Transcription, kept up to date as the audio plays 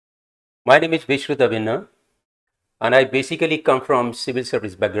My name is Vishrut Abhinna, and I basically come from civil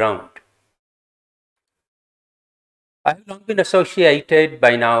service background. I have long been associated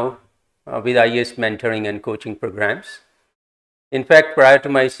by now with IAS mentoring and coaching programs. In fact, prior to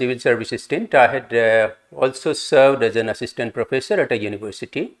my civil service stint, I had also served as an assistant professor at a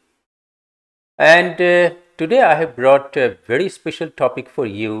university. And today I have brought a very special topic for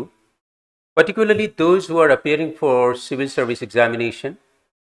you, particularly those who are appearing for civil service examination.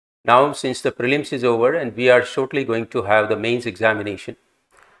 Now, since the prelims is over and we are shortly going to have the mains examination.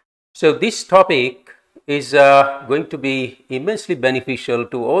 So this topic is going to be immensely beneficial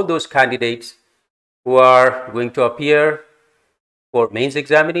to all those candidates who are going to appear for mains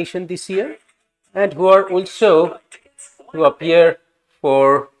examination this year and who are also to appear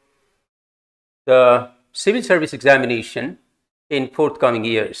for the civil service examination in forthcoming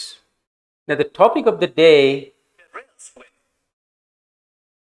years. Now, the topic of the day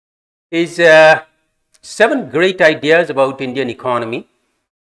is 7 great ideas about Indian economy.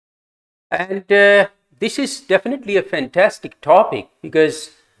 And this is definitely a fantastic topic because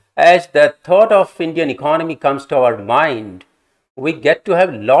as the thought of Indian economy comes to our mind, we get to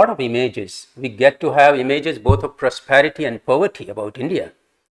have a lot of images. We get to have images both of prosperity and poverty about India.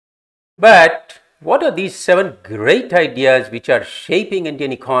 But what are these 7 great ideas which are shaping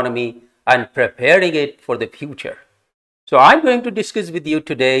Indian economy and preparing it for the future? So I'm going to discuss with you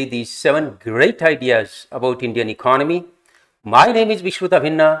today these 7 great ideas about Indian economy. My name is Vishrut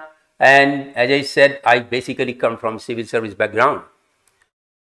Abhinna, and as I said, I basically come from civil service background.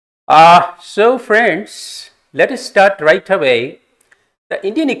 So friends, let us start right away. The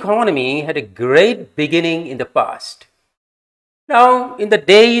Indian economy had a great beginning in the past. Now, in the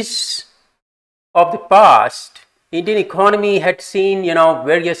days of the past, Indian economy had seen,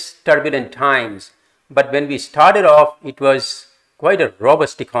 various turbulent times. But when we started off, it was quite a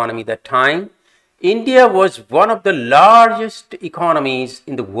robust economy that time. India was one of the largest economies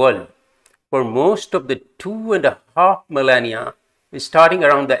in the world for most of the 2.5 millennia, starting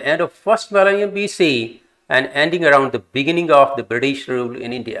around the end of first millennium BC and ending around the beginning of the British rule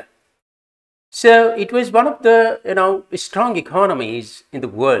in India. So it was one of the strong economies in the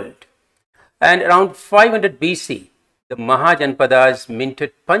world. And around 500 BC, the Mahajanpadas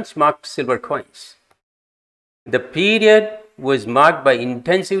minted punch-marked silver coins. The period was marked by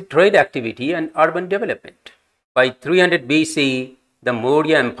intensive trade activity and urban development. By 300 BC, the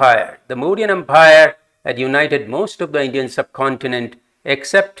Maurya Empire. The Mauryan Empire had united most of the Indian subcontinent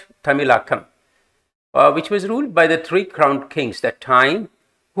except Tamilakam, which was ruled by the 3 crowned kings that time,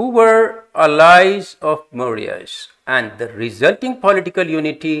 who were allies of Mauryas. And the resulting political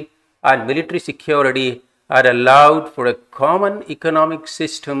unity and military security had allowed for a common economic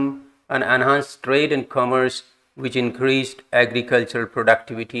system and enhanced trade and commerce, which increased agricultural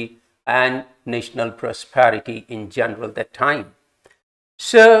productivity and national prosperity in general that time.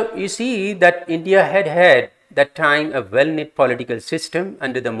 So you see that India had that time a well-knit political system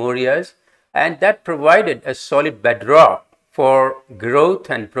under the Mauryas, and that provided a solid bedrock for growth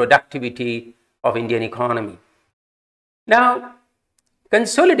and productivity of Indian economy. Now,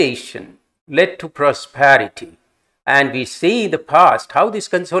 consolidation led to prosperity, and we see in the past how this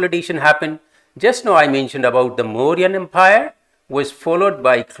consolidation happened. Just now I mentioned about the Mauryan Empire was followed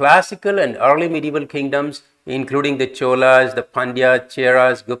by classical and early medieval kingdoms, including the Cholas, the Pandyas,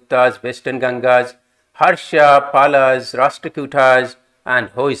 Cheras, Guptas, Western Gangas, Harsha, Palas, Rashtrakutas, and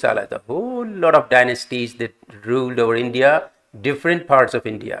Hoysala. The whole lot of dynasties that ruled over India, different parts of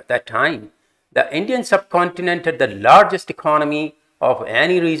India at that time. The Indian subcontinent had the largest economy of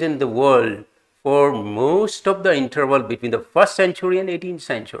any region in the world for most of the interval between the 1st century and 18th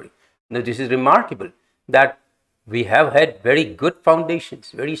century. Now, this is remarkable that we have had very good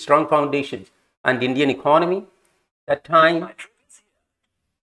foundations, very strong foundations, and Indian economy at that time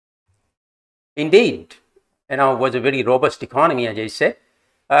indeed was a very robust economy, as I said.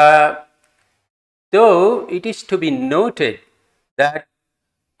 Though it is to be noted that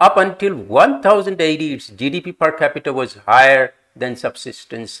up until 1000 AD, its GDP per capita was higher than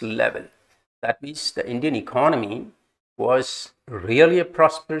subsistence level. That means the Indian economy was really a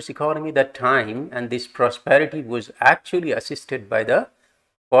prosperous economy that time, and this prosperity was actually assisted by the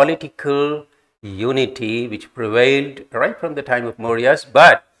political unity which prevailed right from the time of Mauryas.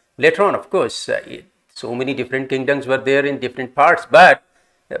 But later on, of course, so many different kingdoms were there in different parts, but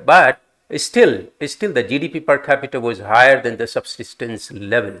still the GDP per capita was higher than the subsistence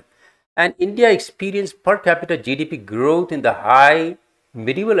level. And India experienced per capita GDP growth in the high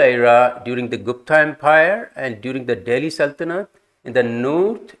medieval era during the Gupta Empire and during the Delhi Sultanate in the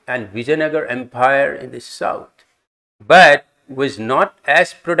north and Vijayanagar Empire in the south. But was not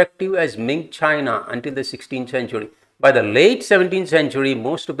as productive as Ming China until the 16th century. By the late 17th century,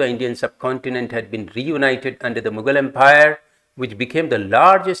 most of the Indian subcontinent had been reunited under the Mughal Empire, which became the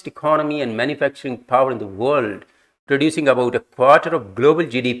largest economy and manufacturing power in the world, producing about a quarter of global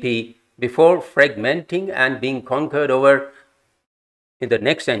GDP before fragmenting and being conquered over in the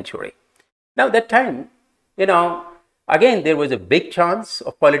next century. Now, that time, again, there was a big chance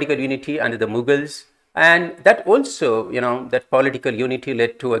of political unity under the Mughals, and that also, that political unity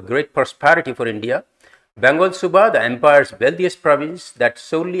led to a great prosperity for India. Bengal Suba, the empire's wealthiest province that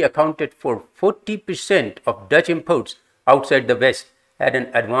solely accounted for 40% of Dutch imports outside the West, had an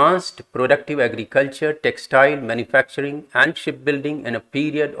advanced productive agriculture, textile, manufacturing and shipbuilding in a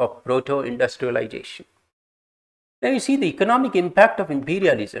period of proto-industrialization. Now you see the economic impact of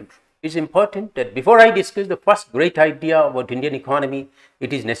imperialism. It's important that before I discuss the first great idea about Indian economy,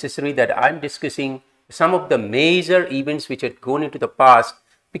 it is necessary that I'm discussing some of the major events which had gone into the past,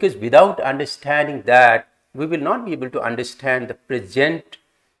 because without understanding that, we will not be able to understand the present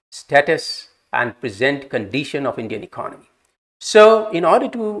status and present condition of Indian economy. So, in order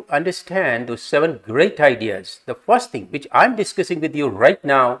to understand those 7 great ideas, the first thing which I'm discussing with you right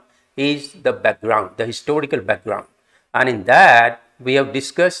now is the background, the historical background. And in that, we have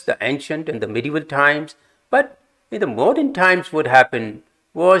discussed the ancient and the medieval times, but in the modern times what happened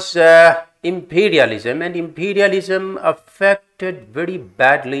was imperialism, and imperialism affected very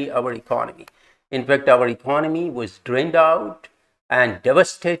badly our economy. In fact, our economy was drained out and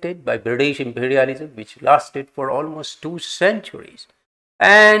devastated by British imperialism, which lasted for almost 2 centuries.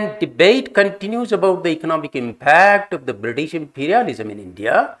 And debate continues about the economic impact of the British imperialism in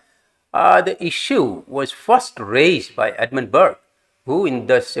India. The issue was first raised by Edmund Burke, who in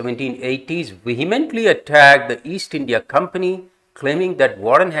the 1780s vehemently attacked the East India Company, claiming that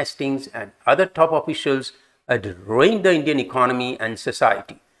Warren Hastings and other top officials had ruined the Indian economy and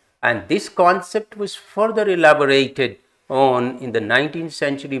society. And this concept was further elaborated on in the 19th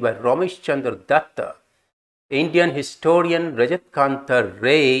century by Ramesh Chandra Datta. Indian historian Rajat Kanta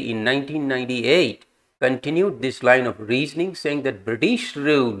Ray in 1998 continued this line of reasoning, saying that British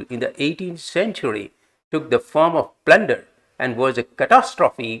rule in the 18th century took the form of plunder and was a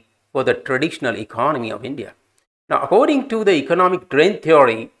catastrophe for the traditional economy of India. Now, according to the economic drain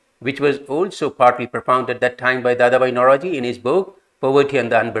theory, which was also partly propounded at that time by Dadabhai Naoroji in his book Poverty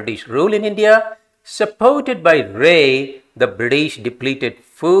and the Un-British Rule in India, supported by Ray, the British depleted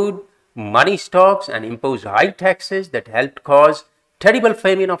food, money stocks and imposed high taxes that helped cause terrible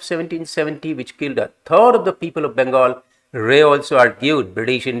famine of 1770, which killed a third of the people of Bengal. Ray also argued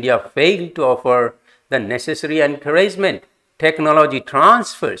British India failed to offer the necessary encouragement, technology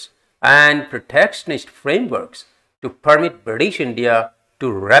transfers and protectionist frameworks to permit British India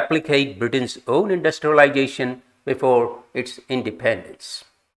to replicate Britain's own industrialization before its independence.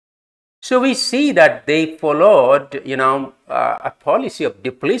 So we see that they followed, a policy of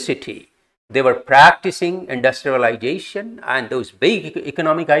duplicity. They were practicing industrialization and those big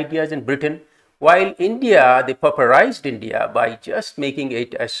economic ideas in Britain, while India, they pauperized India by just making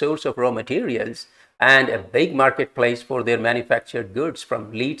it a source of raw materials and a big marketplace for their manufactured goods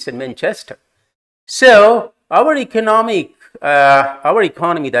from Leeds and Manchester. So our economy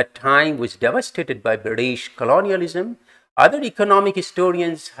that time was devastated by British colonialism. Other economic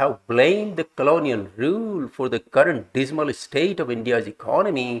historians have blamed the colonial rule for the current dismal state of India's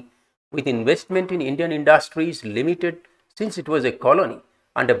economy, with investment in Indian industries limited since it was a colony.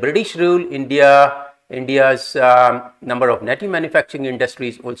 Under British rule, India's number of native manufacturing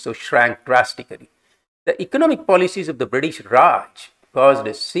industries also shrank drastically. The economic policies of the British Raj caused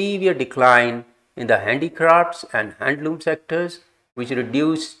a severe decline in the handicrafts and handloom sectors, which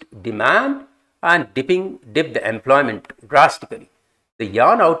reduced demand and dipped the employment drastically. The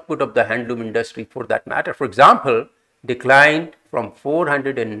yarn output of the handloom industry, for that matter, for example, declined from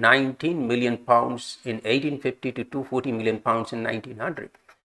 419 million pounds in 1850 to 240 million pounds in 1900.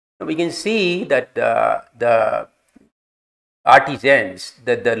 Now we can see that the artisans,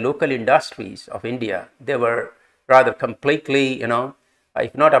 the local industries of India, they were rather completely,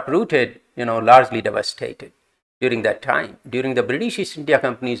 if not uprooted, largely devastated during that time. During the British East India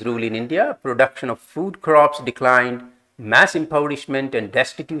Company's rule in India, production of food crops declined, mass impoverishment and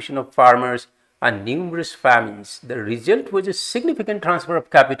destitution of farmers, and numerous famines. The result was a significant transfer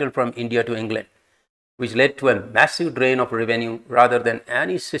of capital from India to England, which led to a massive drain of revenue rather than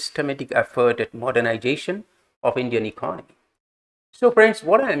any systematic effort at modernization of Indian economy. So friends,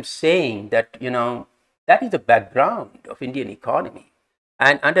 what I am saying that, that is the background of Indian economy.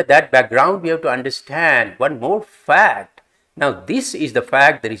 And under that background, we have to understand one more fact. Now, this is the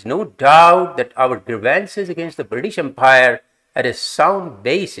fact. There is no doubt that our grievances against the British Empire at a sound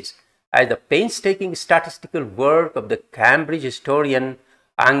basis. As the painstaking statistical work of the Cambridge historian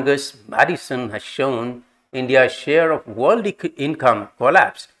Angus Maddison has shown, India's share of world income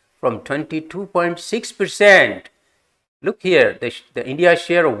collapsed from 22.6%. Look here, the India's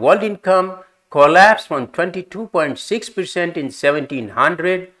share of world income collapsed from 22.6% in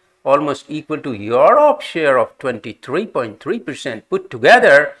 1700, almost equal to Europe's share of 23.3%. Put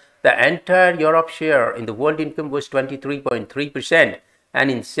together, the entire Europe share in the world income was 23.3%. And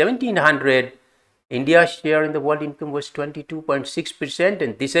in 1700, India's share in the world income was 22.6%.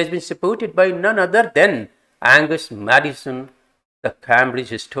 And this has been supported by none other than Angus Maddison, the Cambridge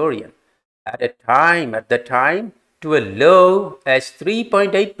historian. At the time, to a low as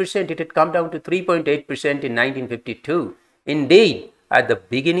 3.8%, it had come down to 3.8% in 1952. Indeed, at the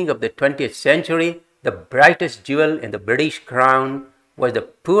beginning of the 20th century, the brightest jewel in the British crown was the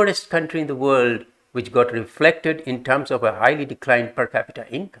poorest country in the world, which got reflected in terms of a highly declined per capita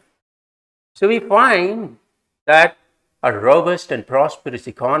income. So we find that a robust and prosperous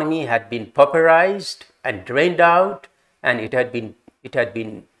economy had been pauperized and drained out, and it had been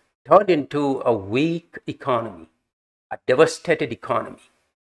turned into a weak economy, a devastated economy.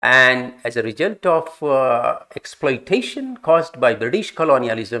 And as a result of exploitation caused by British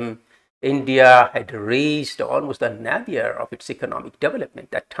colonialism, India had reached almost the nadir of its economic development.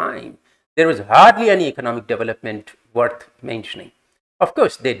 At that time, there was hardly any economic development worth mentioning. Of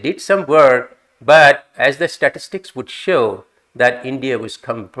course, they did some work, but as the statistics would show, that India was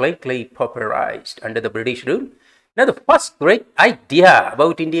completely pauperized under the British rule. Now, the first great idea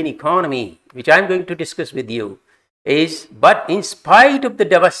about Indian economy, which I'm going to discuss with you, is, but in spite of the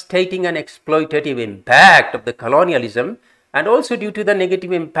devastating and exploitative impact of the colonialism, and also due to the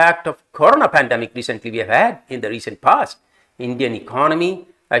negative impact of corona pandemic recently we have had in the recent past, Indian economy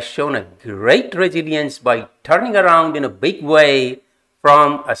has shown a great resilience by turning around in a big way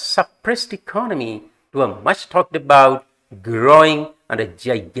from a suppressed economy to a much talked about, growing and a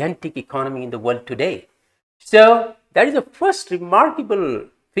gigantic economy in the world today. So that is the first remarkable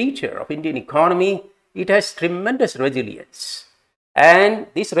feature of Indian economy. It has tremendous resilience, and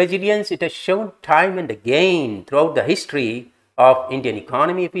this resilience it has shown time and again throughout the history of Indian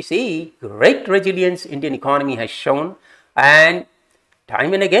economy. If we see, great resilience Indian economy has shown, and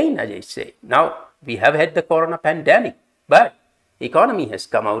time and again, as I say. Now, we have had the corona pandemic, but economy has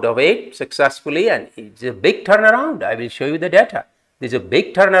come out of it successfully, and it's a big turnaround. I will show you the data. There's a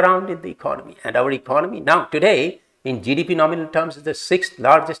big turnaround in the economy, and our economy now today in GDP nominal terms is the 6th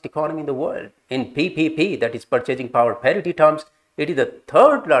largest economy in the world. In PPP, that is purchasing power parity terms, it is the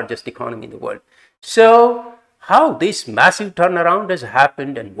 3rd largest economy in the world. So how this massive turnaround has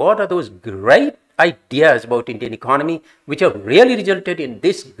happened, and what are those great ideas about Indian economy which have really resulted in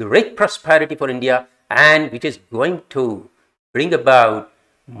this great prosperity for India, and which is going to bring about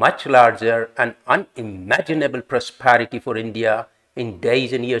much larger and unimaginable prosperity for India in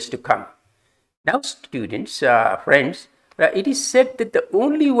days and years to come. Now, students, friends, it is said that the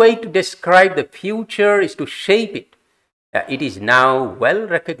only way to describe the future is to shape it. It is now well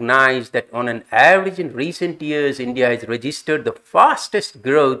recognized that on an average in recent years, India has registered the fastest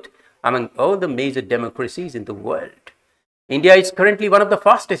growth among all the major democracies in the world. India is currently one of the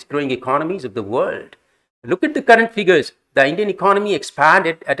fastest growing economies of the world. Look at the current figures. The Indian economy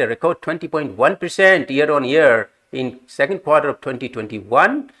expanded at a record 20.1% year on year in second quarter of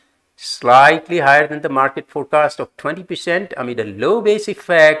 2021, slightly higher than the market forecast of 20% amid a low base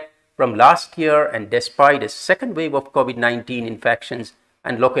effect from last year and despite a second wave of COVID-19 infections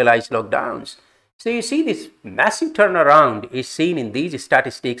and localized lockdowns. So you see, this massive turnaround is seen in these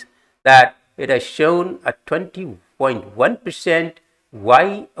statistics, that it has shown a 20.1%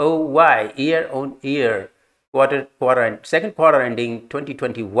 YOY year on year second quarter ending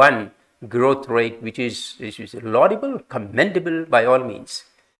 2021 growth rate, which is laudable, commendable by all means.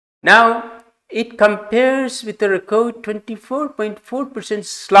 Now, it compares with the record 24.4%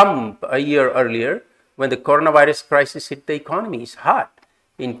 slump a year earlier when the coronavirus crisis hit the economies hard.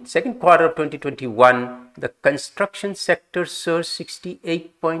 In second quarter of 2021, the construction sector surged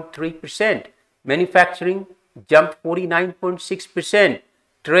 68.3%, manufacturing jumped 49.6%,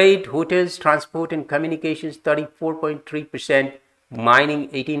 trade, hotels, transport and communications 34.3%, mining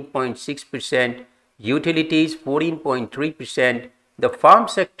 18.6%, utilities 14.3%, the farm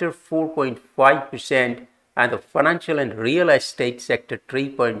sector 4.5%, and the financial and real estate sector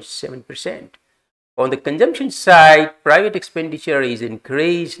 3.7%. On the consumption side, private expenditure is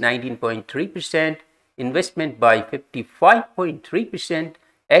increased 19.3%, investment by 55.3%,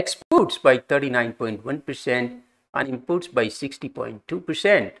 exports by 39.1%, and imports by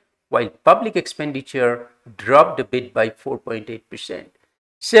 60.2%. while public expenditure dropped a bit by 4.8%.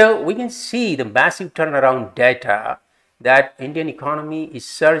 So we can see the massive turnaround data that Indian economy is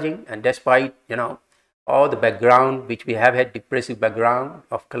surging, and despite, all the background which we have had, depressive background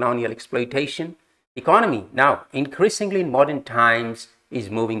of colonial exploitation, economy now increasingly in modern times is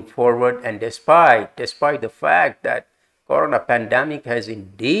moving forward, and despite the fact that corona pandemic has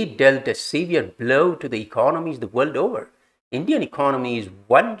indeed dealt a severe blow to the economies the world over, Indian economy is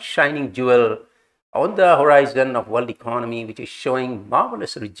one shining jewel on the horizon of world economy, which is showing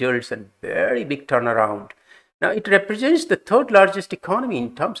marvelous results and very big turnaround. Now, it represents the third largest economy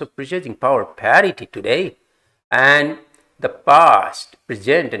in terms of purchasing power parity today. And the past,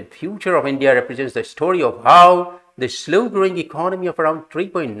 present, and future of India represents the story of how the slow-growing economy of around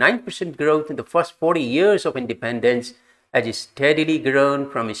 3.9% growth in the first 40 years of independence has steadily grown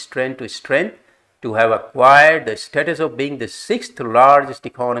from strength to strength to have acquired the status of being the sixth largest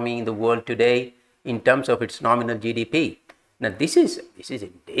economy in the world today in terms of its nominal GDP. Now, this is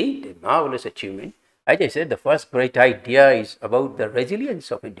indeed a marvelous achievement. As I said, the first great idea is about the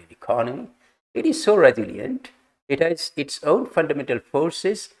resilience of Indian economy. It is so resilient. It has its own fundamental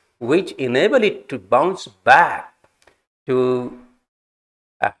forces which enable it to bounce back to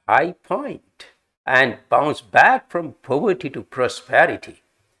a high point and bounce back from poverty to prosperity.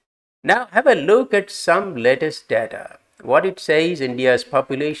 Now, have a look at some latest data. What it says, India's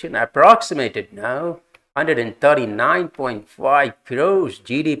population approximated now 139.5 crores,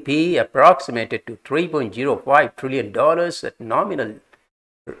 GDP approximated to $3.05 trillion at nominal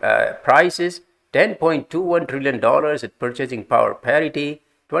prices, $10.21 trillion at purchasing power parity.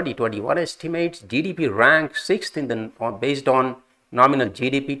 2021 estimates GDP ranked 6th in the based on nominal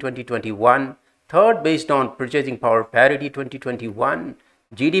GDP 2021, third based on purchasing power parity 2021.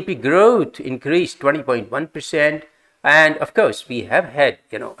 GDP growth increased 20.1%. And of course, we have had,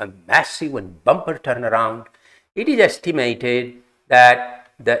 a massive and bumper turnaround. It is estimated that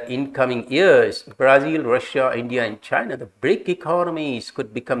the incoming years, Brazil, Russia, India, and China, the BRIC economies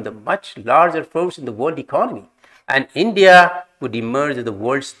could become the much larger force in the world economy. And India would emerge as the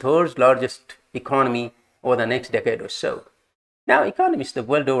world's third largest economy over the next decade or so. Now, economists the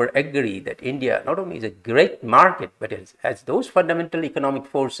world over agree that India not only is a great market, but it has those fundamental economic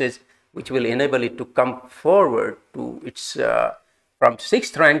forces which will enable it to come forward to its from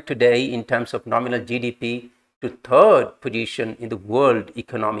 6th rank today in terms of nominal GDP to 3rd position in the world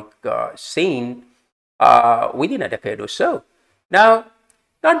economic scene within a decade or so. Now,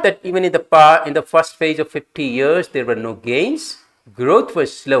 not that even in the first phase of 50 years there were no gains. Growth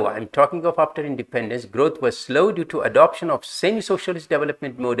was slow. I'm talking of after independence. Growth was slow due to adoption of semi-socialist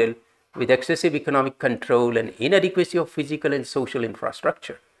development model with excessive economic control and inadequacy of physical and social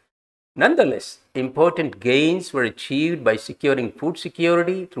infrastructure. Nonetheless, important gains were achieved by securing food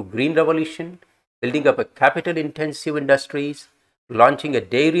security through green revolution, building up a capital-intensive industries, launching a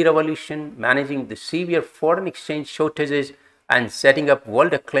dairy revolution, managing the severe foreign exchange shortages, and setting up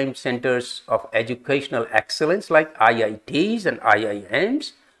world-acclaimed centers of educational excellence like IITs and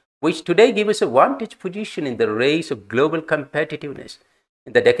IIMs, which today give us a vantage position in the race of global competitiveness.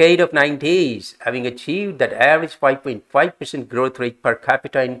 In the decade of 90s, having achieved that average 5.5% growth rate per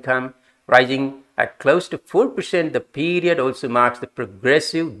capita income, rising at close to 4%, the period also marks the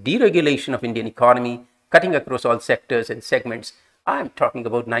progressive deregulation of Indian economy, cutting across all sectors and segments. I'm talking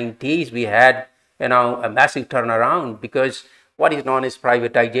about 90s. We had, a massive turnaround because what is known as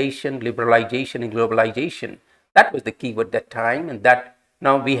privatization, liberalization, and globalization, that was the keyword that time, and that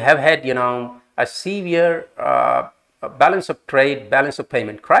now we have had, a severe balance of trade, balance of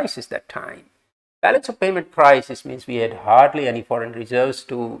payment crisis that time. Balance of payment crisis means we had hardly any foreign reserves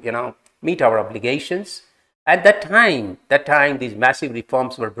to, meet our obligations. At that time, these massive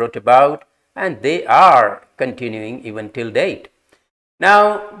reforms were brought about, and they are continuing even till date.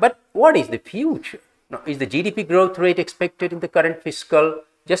 Now, but what is the future? Now, is the GDP growth rate expected in the current fiscal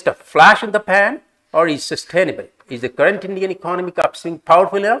just a flash in the pan, or is sustainable? Is the current Indian economic upswing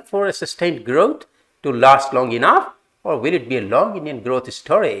powerful enough for a sustained growth to last long enough, or will it be a long Indian growth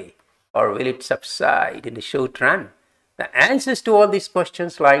story, or will it subside in the short run? The answers to all these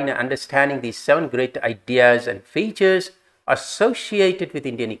questions lie in understanding these 7 great ideas and features associated with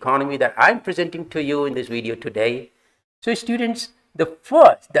Indian economy that I'm presenting to you in this video today. So students, the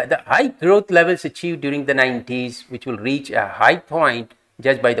high growth levels achieved during the 90s, which will reach a high point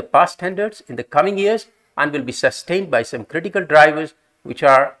judged by the past standards in the coming years and will be sustained by some critical drivers, which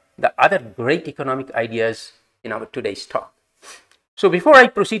are the other great economic ideas in our today's talk. So before I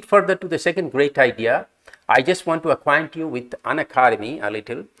proceed further to the second great idea, I just want to acquaint you with Unacademy a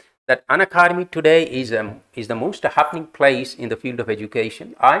little. that Unacademy today is the most happening place in the field of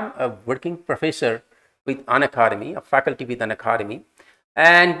education. I'm a working professor with Unacademy, a faculty with Unacademy,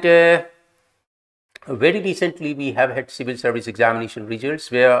 and very recently we have had civil service examination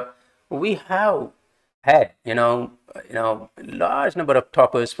results where we have had large number of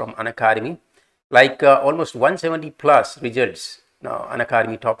toppers from Unacademy, like almost 170 plus results. Now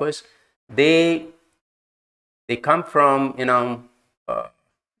Unacademy toppers, they come from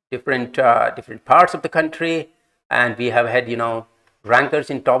different parts of the country, and we have had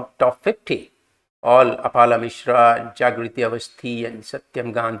rankers in top 50, all Apala Mishra and Jagriti Avasthi and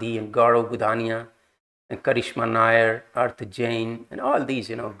Satyam Gandhi and Gaurav Budhania and Karishma Nair, Arth Jain, and all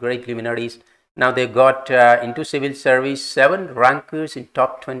these great luminaries. Now they got into civil service, 7 rankers in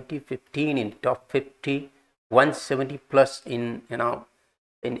top 20, 15 in top 50, 170 plus in in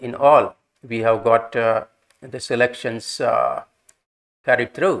all. We have got the selections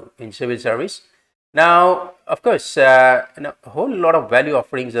carried through in civil service. Now, of course, a whole lot of value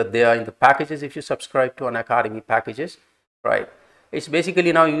offerings are there in the packages if you subscribe to Unacademy packages, right? It's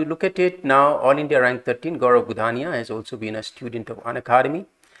basically, now you look at it, now All India rank 13, Gaurav Budhania has also been a student of Unacademy,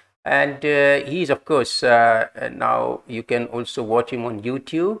 and he is, of course, now you can also watch him on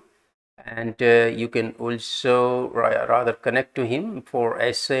YouTube, and you can also rather connect to him for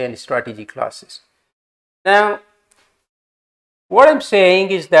essay and strategy classes. Now, what I'm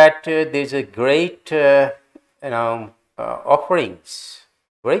saying is that there's a great offerings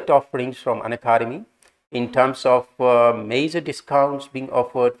from Unacademy in terms of major discounts being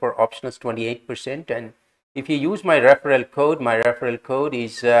offered for optionals 28%. And if you use my referral code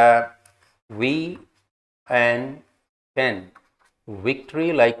is VN10,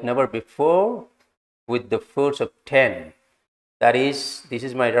 victory like never before with the force of 10. That is, this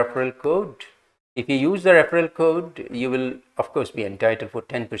is my referral code. If you use the referral code, you will of course be entitled for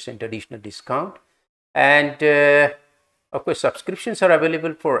 10% additional discount. And of course, subscriptions are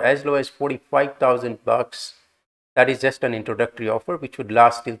available for as low as 45,000 bucks. That is just an introductory offer which would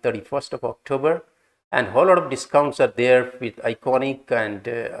last till 31st of October. And a whole lot of discounts are there with Iconic and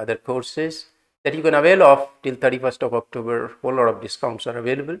other courses that you can avail of till 31st of October. Whole lot of discounts are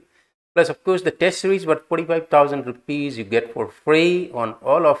available. Plus, of course, the test series worth 45,000 rupees you get for free on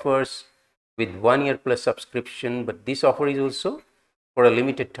all offers with 1 year plus subscription. But this offer is also for a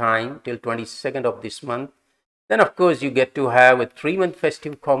limited time till 22nd of this month. Then of course you get to have a 3-month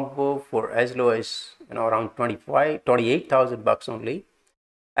festive combo for as low as around 28,000 bucks only.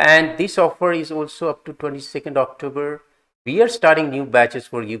 And this offer is also up to 22nd October. We are starting new batches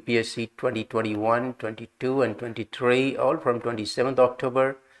for UPSC 2021, 22 and 23, all from 27th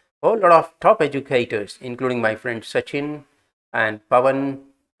October. A whole lot of top educators, including my friend Sachin and Pavan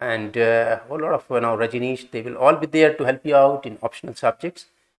and a whole lot of Rajinish, they will all be there to help you out in optional subjects.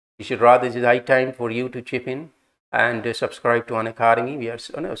 You should rather, this is high time for you to chip in and subscribe to Unacademy. We are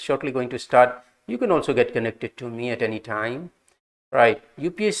shortly going to start. You can also get connected to me at any time, right?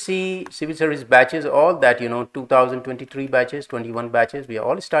 UPSC civil service batches, all that 2023 batches, 21 batches, we are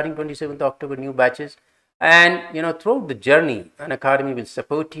all starting 27th October new batches. And throughout the journey, Unacademy will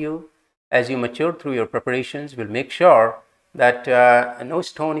support you as you mature through your preparations. Will make sure that no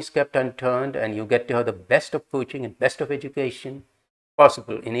stone is kept unturned and you get to have the best of coaching and best of education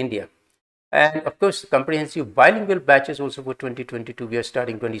possible in India. And of course, comprehensive bilingual batches also for 2022, we are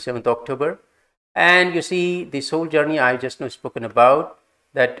starting 27th October. And you see, this whole journey I just now spoken about,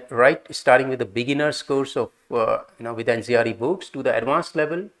 that right starting with the beginners course of with NCRE books to the advanced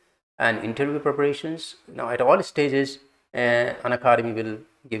level and interview preparations. Now at all stages, Unacademy will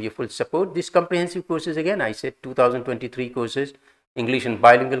give you full support. These comprehensive courses, again I said 2023 courses, English and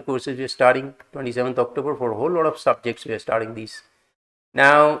bilingual courses, we are starting 27th October for a whole lot of subjects. We are starting these.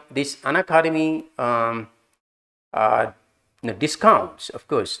 Now this Unacademy discounts, of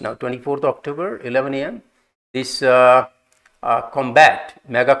course, now 24th October 11 a.m. this combat,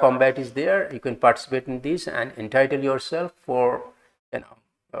 mega combat is there. You can participate in this and entitle yourself for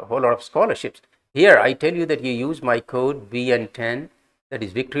a whole lot of scholarships. Here I tell you that you use my code VN10, that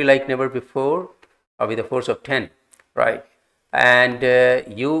is victory like never before, with a force of 10, right? And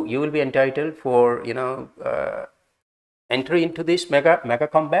you will be entitled for entry into this mega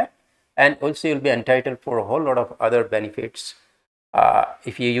combat, and also you'll be entitled for a whole lot of other benefits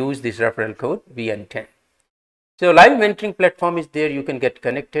if you use this referral code VN10. So live mentoring platform is there. You can get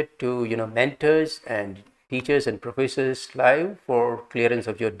connected to mentors and teachers and professors live for clearance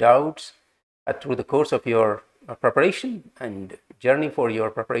of your doubts through the course of your preparation and journey for your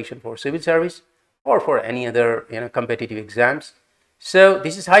preparation for civil service or for any other competitive exams. So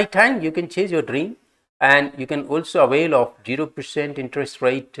this is high time you can chase your dream And you can also avail of 0% interest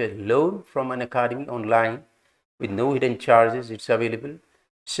rate loan from Unacademy online with no hidden charges. It's available.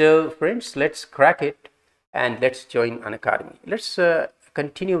 So friends, let's crack it and let's join Unacademy. Let's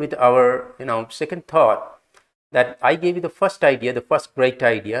continue with our second thought, that I gave you the first idea, the first great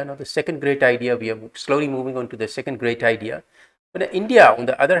idea. Now the second great idea, we are slowly moving on to the second great idea. But India, on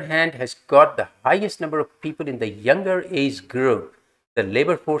the other hand, has got the highest number of people in the younger age group. The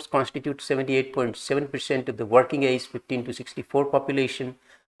labor force constitutes 78.7% of the working age 15 to 64 population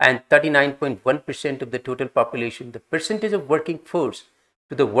and 39.1% of the total population. The percentage of working force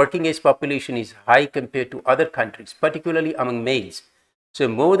to the working age population is high compared to other countries, particularly among males. So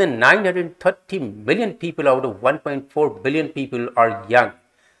more than 930 million people out of 1.4 billion people are young,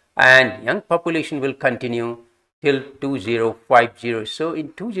 and young population will continue till 2050. So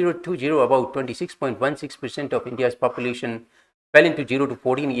in 2020, about 26.16% of India's population fell into 0 to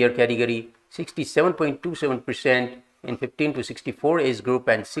 14 year category, 67.27% in 15 to 64 age group,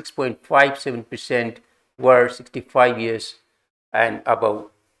 and 6.57% were 65 years and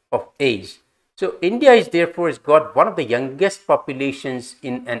above of age. So India is therefore has got one of the youngest populations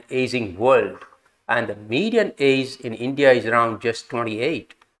in an aging world, and the median age in India is around just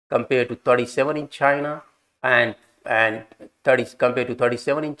 28 compared to 37 in China and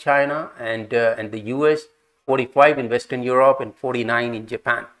 37 in China and the US, 45 in Western Europe, and 49 in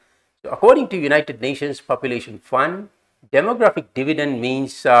Japan. So according to United Nations Population Fund, demographic dividend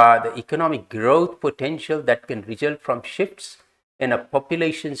means the economic growth potential that can result from shifts in a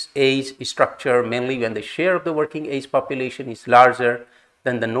population's age structure, mainly when the share of the working age population is larger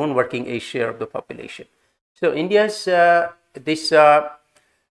than the non-working age share of the population. So India's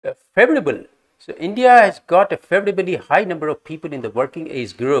favorable. So India has got a favorably high number of people in the working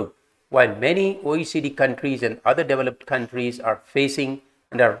age group, while many OECD countries and other developed countries are facing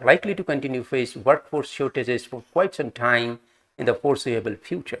and are likely to continue to face workforce shortages for quite some time in the foreseeable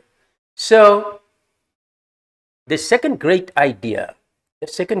future. So the second great idea is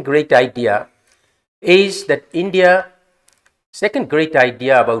that second great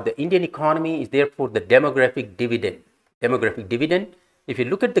idea about the Indian economy is therefore the demographic dividend. If you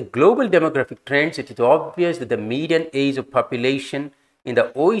look at the global demographic trends, it is obvious that the median age of population in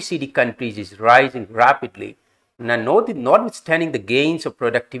the OECD countries is rising rapidly. Now, notwithstanding the gains of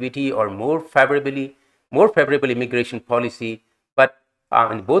productivity or more favorable immigration policy, but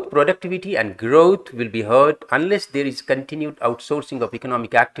both productivity and growth will be hurt unless there is continued outsourcing of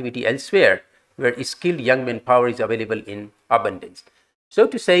economic activity elsewhere, where skilled young manpower is available in abundance. So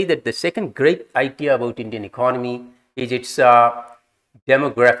to say that the second great idea about Indian economy is its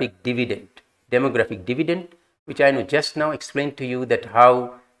demographic dividend, which I know just now explained to you that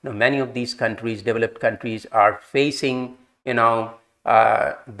how many of these countries, developed countries, are facing the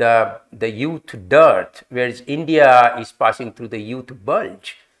youth dearth, whereas India is passing through the youth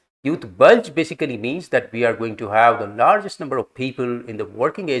bulge. Youth bulge basically means that we are going to have the largest number of people in the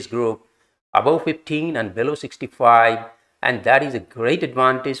working age group above 15 and below 65, and that is a great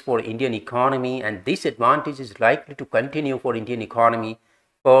advantage for Indian economy, and this advantage is likely to continue for Indian economy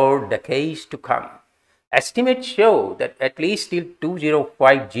for decades to come. Estimates show that at least till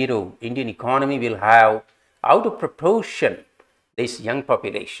 2050, Indian economy will have out of proportion this young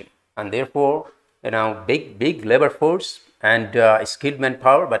population, and therefore big labor force and skilled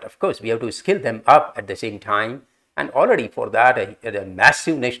manpower. But of course we have to skill them up at the same time, and already for that a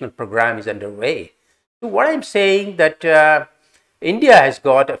massive national program is underway. So what I'm saying that India has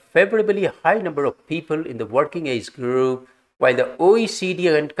got a favorably high number of people in the working age group, while the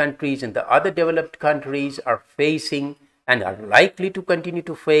OECD countries and the other developed countries are facing and are likely to continue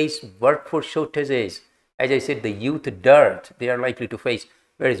to face workforce shortages. As I said, the youth dearth they are likely to face,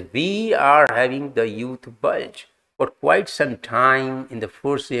 whereas we are having the youth bulge for quite some time in the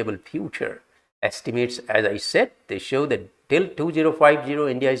foreseeable future. Estimates, as I said, they show that till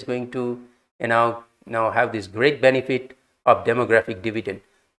 2050, India is going to now have this great benefit of demographic dividend.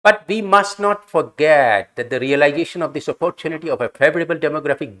 But we must not forget that the realization of this opportunity of a favorable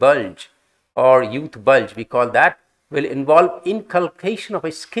demographic bulge or youth bulge, we call that, will involve inculcation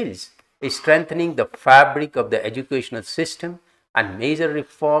of skills, strengthening the fabric of the educational system, and major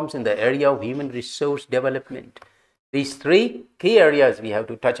reforms in the area of human resource development. These three key areas we have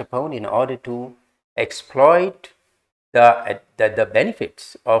to touch upon in order to exploit the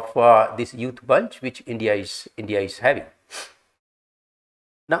benefits of this youth bulge which India is having.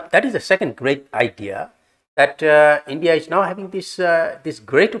 Now that is the second great idea, that India is now having this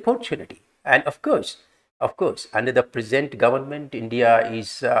great opportunity, and of course under the present government India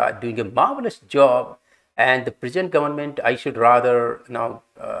is doing a marvelous job, and the present government, I should rather now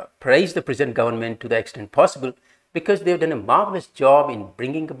praise the present government to the extent possible, because they've done a marvelous job in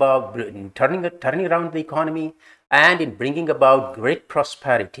turning around the economy and in bringing about great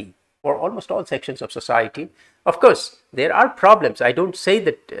prosperity for almost all sections of society. Of course, there are problems. I don't say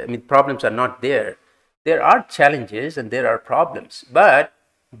that problems are not there. There are challenges and there are problems. But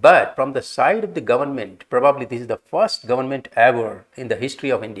from the side of the government, probably this is the first government ever in the history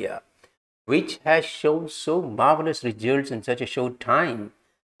of India which has shown so marvelous results in such a short time,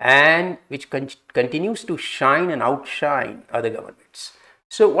 and which continues to shine and outshine other governments.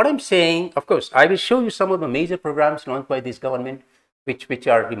 So what I'm saying, of course, I will show you some of the major programs launched by this government, which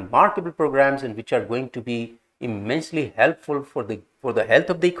are remarkable programs and which are going to be immensely helpful for the health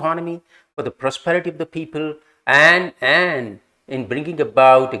of the economy, for the prosperity of the people, and in bringing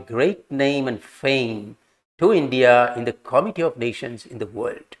about a great name and fame to India in the Committee of Nations in the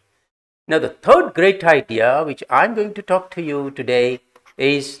world. Now, the third great idea which I'm going to talk to you today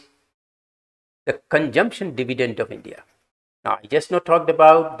is the consumption dividend of India. Now, I just now talked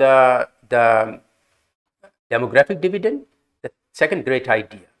about the demographic dividend, the second great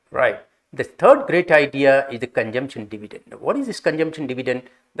idea, right? The third great idea is the consumption dividend. Now, what is this consumption dividend?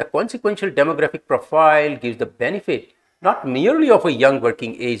 The consequential demographic profile gives the benefit not merely of a young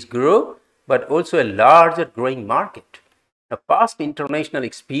working age growth, but also a larger growing market. Now, past international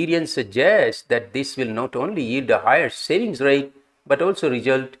experience suggests that this will not only yield a higher savings rate, but also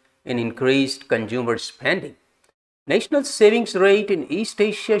result in increased consumer spending. National savings rate in East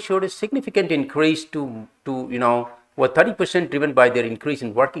Asia showed a significant increase to 30%, driven by their increase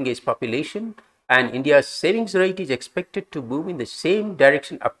in working age population, and India's savings rate is expected to move in the same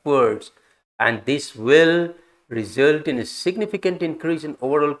direction upwards, and this will result in a significant increase in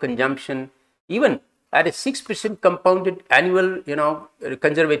overall consumption, even at a 6% compounded annual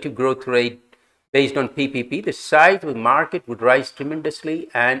conservative growth rate based on PPP. The size of the market would rise tremendously,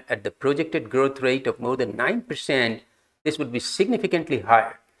 and at the projected growth rate of more than 9%, this would be significantly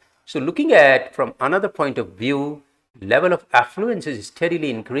higher. So looking at from another point of view, level of affluence is steadily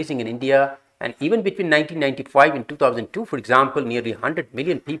increasing in India, and even between 1995 and 2002, for example, nearly 100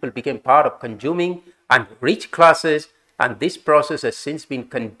 million people became part of consuming and rich classes, and this process has since been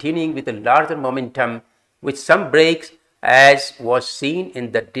continuing with a larger momentum, with some breaks, as was seen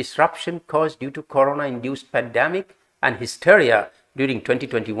in the disruption caused due to corona-induced pandemic and hysteria during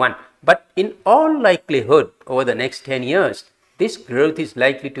 2021. But in all likelihood, over the next 10 years, this growth is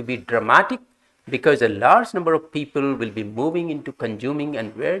likely to be dramatic, because a large number of people will be moving into consuming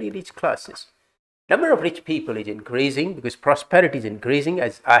and very rich classes. Number of rich people is increasing because prosperity is increasing,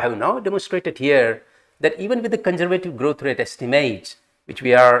 as I have now demonstrated here, that even with the conservative growth rate estimates, which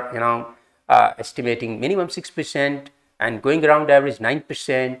we are estimating minimum 6% and going around average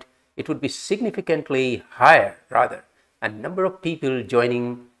 9%, it would be significantly higher rather. And number of people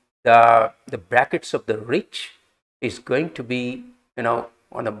joining the brackets of the rich is going to be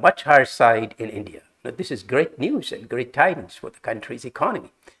on a much higher side in India. Now, this is great news and great tidings for the country's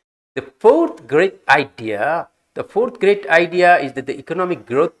economy. The fourth great idea is that the economic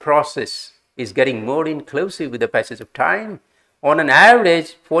growth process is getting more inclusive with the passage of time. On an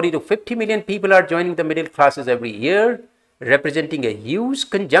average, 40 to 50 million people are joining the middle classes every year, representing a huge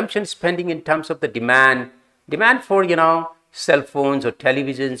consumption spending in terms of the demand for cell phones or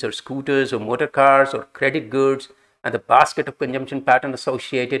televisions or scooters or motor cars or credit goods, and the basket of consumption pattern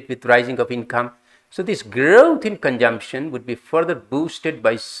associated with rising of income. So this growth in consumption would be further boosted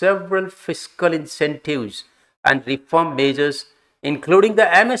by several fiscal incentives and reform measures, including the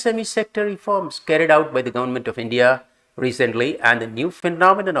MSME sector reforms carried out by the Government of India recently, and the new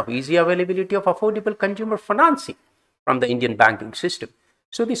phenomenon of easy availability of affordable consumer financing from the Indian banking system.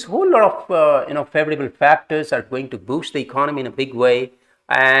 So this whole lot of favorable factors are going to boost the economy in a big way,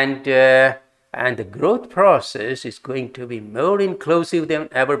 and the growth process is going to be more inclusive than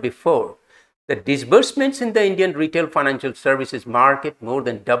ever before. The disbursements in the Indian retail financial services market more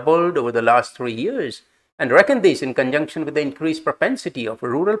than doubled over the last 3 years, and reckon this in conjunction with the increased propensity of a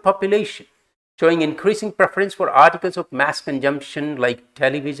rural population, showing increasing preference for articles of mass consumption like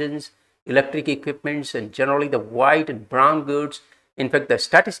televisions, electric equipments, and generally the white and brown goods. In fact, the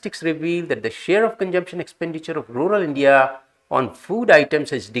statistics reveal that the share of consumption expenditure of rural India on food items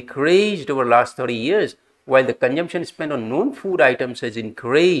has decreased over the last 30 years, while the consumption spent on non-food items has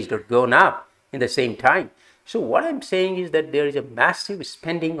increased or gone up in the same time. So what I'm saying is that there is a massive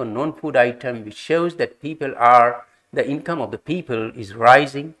spending on non-food items, which shows that the income of the people is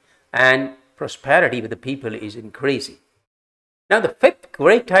rising and prosperity with the people is increasing. Now, the fifth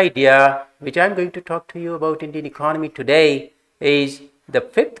great idea, which I'm going to talk to you about Indian economy today, is the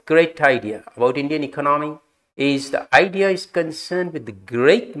fifth great idea about Indian economy is the idea is concerned with the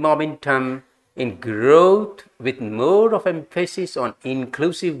great momentum in growth with more of emphasis on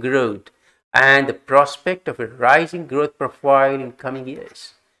inclusive growth and the prospect of a rising growth profile in coming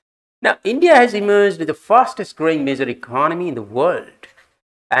years. Now, India has emerged as the fastest growing major economy in the world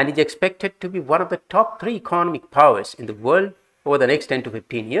and is expected to be one of the top 3 economic powers in the world over the next 10 to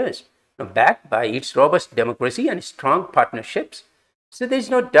 15 years, now backed by its robust democracy and strong partnerships. So there is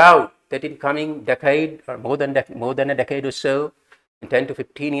no doubt that in coming decade or more than a decade or so, in 10 to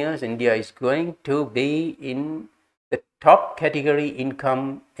 15 years, India is going to be in the top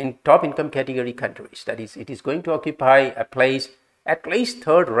income category countries. That is, it is going to occupy a place at least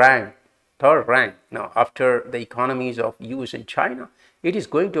third rank. Now, after the economies of US and China, it is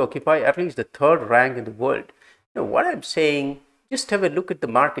going to occupy at least the third rank in the world. Now, what I'm saying, just have a look at the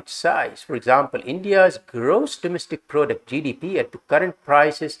market size. For example, India's gross domestic product (GDP) at the current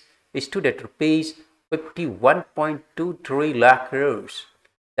prices is stood at rupees 51.23 lakh crores.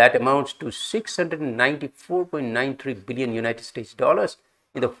 That amounts to 694.93 billion United States dollars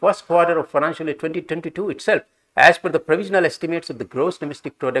in the first quarter of financial year 2022 itself. As per the provisional estimates of the gross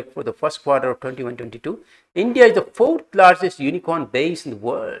domestic product for the first quarter of 21-22, India is the 4th largest unicorn base in the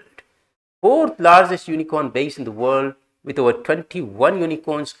world. 4th largest unicorn base in the world, with over 21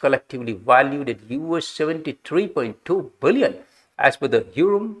 unicorns collectively valued at US 73.2 billion as per the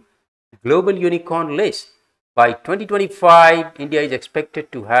Huron Global Unicorn List. By 2025, India is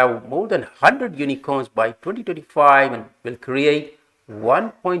expected to have more than 100 unicorns by 2025 and will create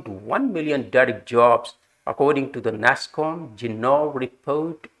 1.1 million direct jobs, according to the NASSCOM Genov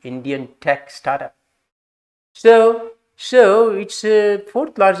report, Indian tech startup. So it's the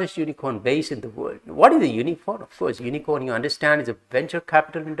 4th largest unicorn base in the world. What is a unicorn? Of course, unicorn, you understand, is a venture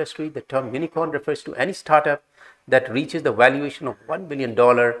capital industry. The term unicorn refers to any startup that reaches the valuation of $1 billion.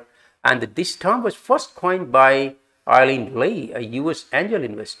 And this term was first coined by Eileen Lee, a US angel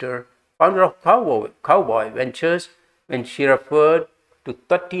investor, founder of Cowboy Ventures, when she referred to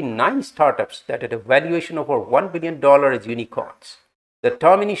 39 startups that had a valuation of over $1 billion as unicorns. The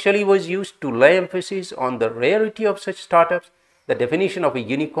term initially was used to lay emphasis on the rarity of such startups. The definition of a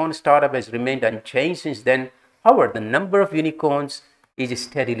unicorn startup has remained unchanged since then. However, the number of unicorns is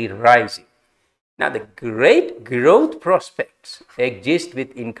steadily rising. Now, the great growth prospects exist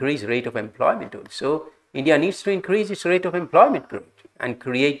with increased rate of employment also. India needs to increase its rate of employment growth and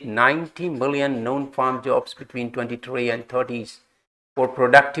create 90 million non-farm jobs between 23 and 30s for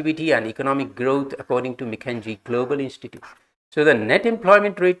productivity and economic growth, according to McKinsey Global Institute. So the net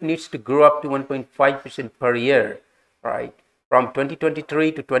employment rate needs to grow up to 1.5% per year, right, from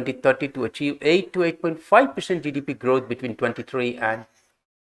 2023 to 2030 to achieve 8 to 8.5% GDP growth between 23 and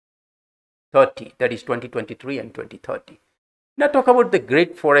 30, that is 2023 and 2030. Now talk about the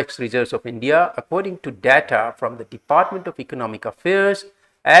great forex reserves of India. According to data from the Department of Economic Affairs,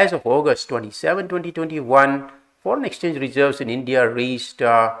 as of August 27, 2021, foreign exchange reserves in India reached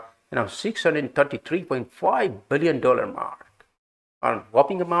 $633.5 billion mark, a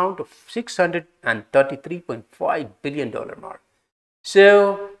whopping amount of $633.5 billion mark.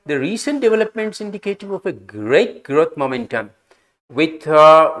 So the recent developments indicative of a great growth momentum with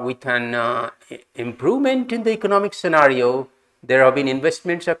an improvement in the economic scenario. There have been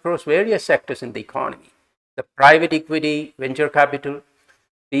investments across various sectors in the economy. The private equity, venture capital,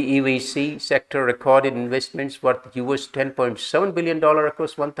 PEVC sector recorded investments worth US $10.7 billion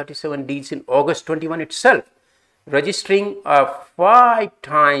across 137 deals in August 21 itself, registering a 5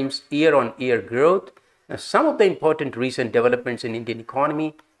 times year-on-year growth. Now, some of the important recent developments in Indian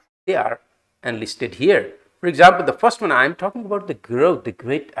economy, they are enlisted here. For example, the first one, I am talking about the growth, the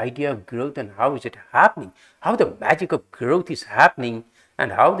great idea of growth and how is it happening, how the magic of growth is happening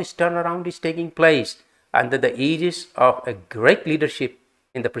and how this turnaround is taking place under the aegis of a great leadership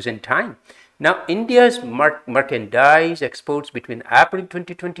in the present time. Now, India's merchandise exports between April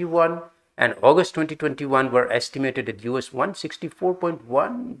 2021 and August 2021 were estimated at US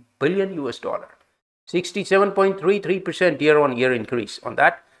 $164.1 billion, 67.33% year-on-year increase. On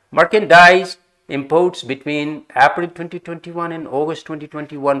that, merchandise imports between April 2021 and August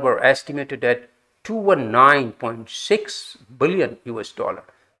 2021 were estimated at $219.6 billion,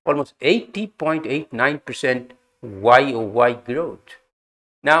 almost 80.89% YOY growth.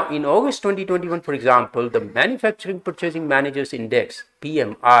 Now, in August 2021, for example, the Manufacturing Purchasing Managers Index,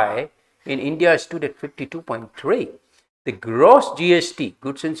 PMI, in India stood at 52.3. The gross GST,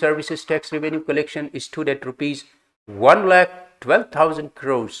 Goods and Services Tax Revenue Collection, stood at rupees 1,12,000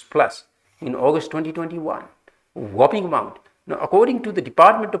 crores plus in August 2021, a whopping amount. Now, according to the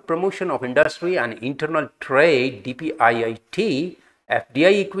Department of Promotion of Industry and Internal Trade, DPIIT,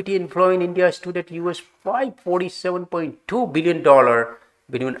 FDI equity inflow in India stood at US $547.2 billion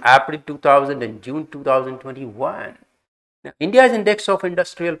between April 2000 and June 2021. Now, India's Index of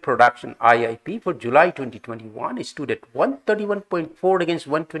Industrial Production (IIP) for July 2021 stood at 131.4 against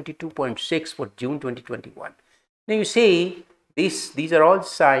 122.6 for June 2021. Now you see, these are all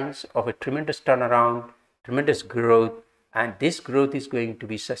signs of a tremendous turnaround, tremendous growth, and this growth is going to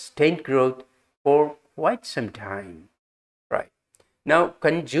be sustained growth for quite some time. Right. Now,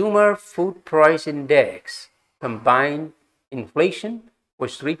 Consumer Food Price Index combined inflation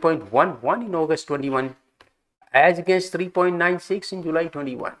was 3.11 in August 21 as against 3.96 in July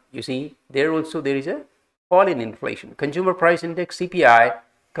 21. You see, there is a fall in inflation. Consumer Price Index CPI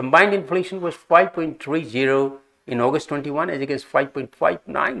combined inflation was 5.30 in August 21 as against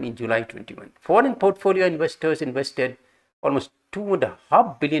 5.59 in July 21. Foreign portfolio investors invested almost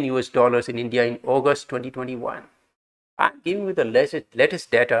 $2.5 billion in India in August 2021. I'm giving you the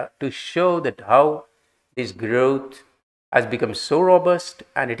latest data to show that how this growth has become so robust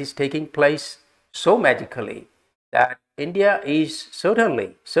and it is taking place so magically that India is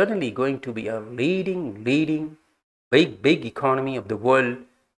certainly going to be a leading big economy of the world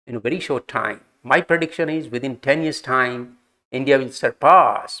in a very short time. My prediction is within 10 years time, India will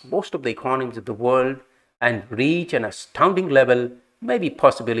surpass most of the economies of the world and reach an astounding level, maybe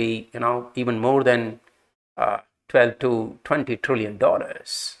possibly, even more than 12 to 20 trillion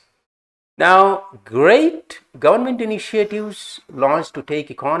dollars. Now, great government initiatives launched to take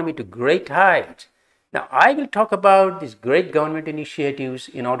economy to great heights. Now, I will talk about these great government initiatives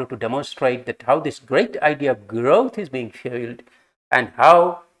in order to demonstrate that how this great idea of growth is being fueled and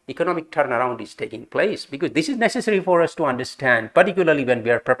how economic turnaround is taking place, because this is necessary for us to understand, particularly when we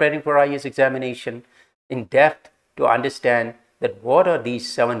are preparing for IAS examination in depth, to understand that what are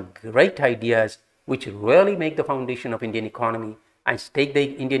these 7 great ideas which really make the foundation of Indian economy and take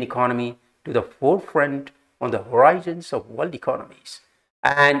the Indian economy to the forefront on the horizons of world economies.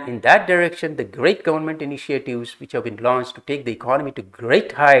 And in that direction, the great government initiatives which have been launched to take the economy to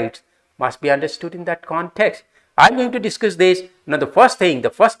great heights must be understood in that context. I'm going to discuss this. Now, the first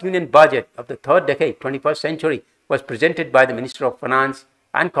union budget of the third decade, 21st century, was presented by the Minister of Finance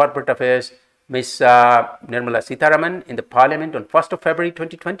and Corporate Affairs, Ms. Nirmala Sitharaman, in the Parliament on 1st of February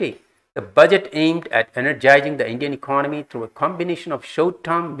 2020. The budget aimed at energizing the Indian economy through a combination of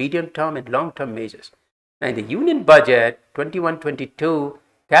short-term, medium-term, and long-term measures. Now, in the Union Budget 21-22,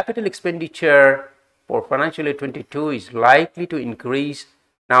 capital expenditure for financial year 22 is likely to increase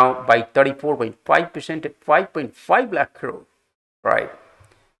now by 34.5% at 5.5 lakh crore. Right.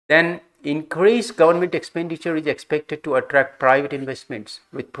 Then, increased government expenditure is expected to attract private investments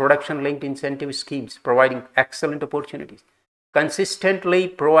with production-linked incentive schemes providing excellent opportunities. Consistently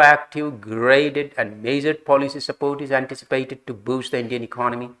proactive, graded, and measured policy support is anticipated to boost the Indian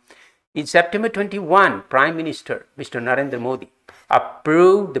economy. In September 21, Prime Minister Mr. Narendra Modi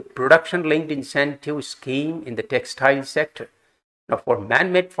approved the production-linked incentive scheme in the textile sector. Now, for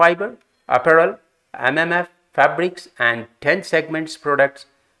man-made fiber, apparel, MMF, fabrics, and 10 segments products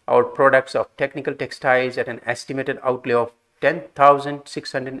or products of technical textiles at an estimated outlay of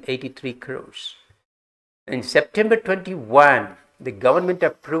 10,683 crores. In September 21, the government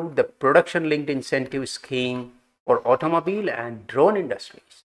approved the production-linked incentive scheme for automobile and drone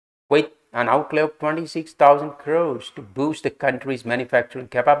industries with an outlay of 26,000 crores to boost the country's manufacturing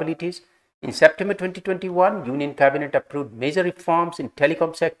capabilities. In September 2021, Union Cabinet approved major reforms in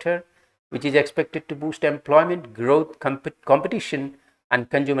telecom sector, which is expected to boost employment, growth, competition, and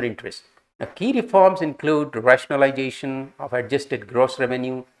consumer interest. Now, key reforms include rationalization of adjusted gross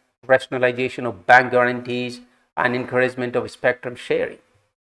revenue, rationalization of bank guarantees, and encouragement of spectrum sharing.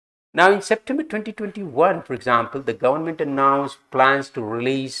 Now, in September 2021, for example, the government announced plans to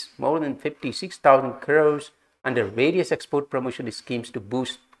release more than 56,000 crores under various export promotion schemes to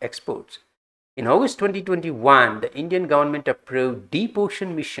boost exports. In August 2021, the Indian government approved Deep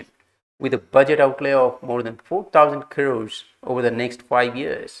Ocean Mission with a budget outlay of more than 4,000 crores over the next 5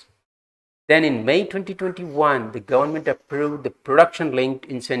 years. Then in May 2021, the government approved the production-linked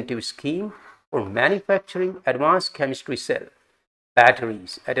incentive scheme for manufacturing advanced chemistry cell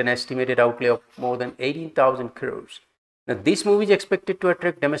batteries at an estimated outlay of more than 18,000 crores. Now, this move is expected to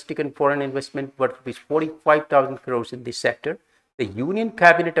attract domestic and foreign investment worth 45,000 crores in this sector. The Union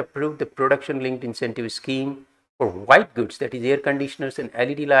Cabinet approved the production-linked incentive scheme for white goods, that is air conditioners and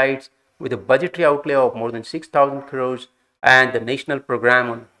LED lights, with a budgetary outlay of more than 6,000 crores, and the National Program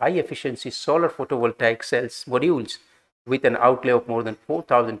on High-Efficiency Solar Photovoltaic Cells Modules with an outlay of more than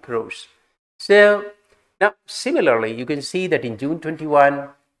 4,000 crores. So, now similarly, you can see that in June 21,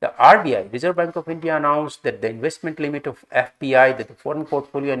 the RBI, Reserve Bank of India, announced that the investment limit of FPI, that the foreign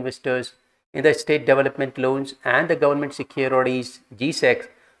portfolio investors in the state development loans and the government securities GSECs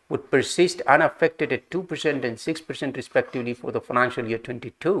would persist unaffected at 2% and 6% respectively for the financial year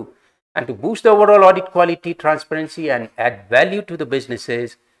 22. And to boost the overall audit quality, transparency and add value to the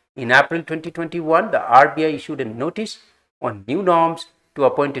businesses, in April 2021, the RBI issued a notice on new norms to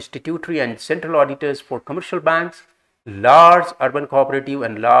appoint statutory and central auditors for commercial banks, large urban cooperative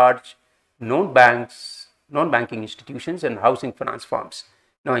and large non-banking institutions and housing finance firms.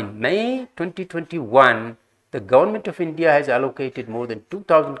 Now, in May 2021, the Government of India has allocated more than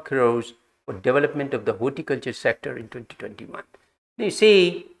 2,000 crores for development of the horticulture sector in 2021. Now, you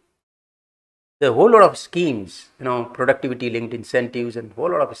see, the whole lot of schemes, productivity linked incentives and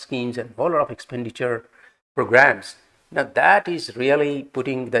whole lot of schemes and whole lot of expenditure programs. Now, that is really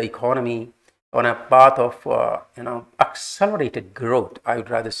putting the economy on a path of, accelerated growth, I would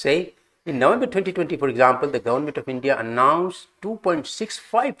rather say. In November 2020, for example, the Government of India announced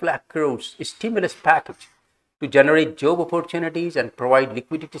 2.65 lakh crores stimulus package to generate job opportunities and provide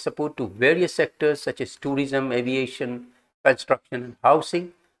liquidity support to various sectors such as tourism, aviation, construction and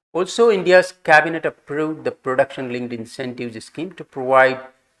housing. Also, India's cabinet approved the production-linked incentives scheme to provide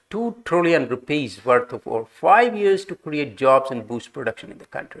 2 trillion rupees worth of over 5 years to create jobs and boost production in the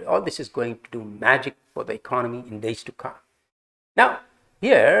country. All this is going to do magic for the economy in days to come. Now,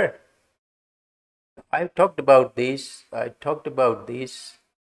 here, I talked about this.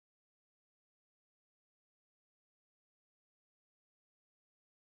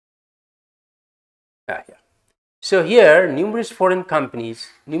 So here, numerous foreign companies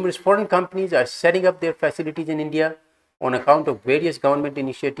are setting up their facilities in India on account of various government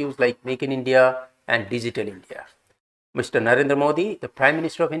initiatives like Make in India and Digital India. Mr. Narendra Modi, the Prime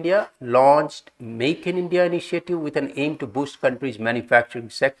Minister of India, launched Make in India initiative with an aim to boost country's manufacturing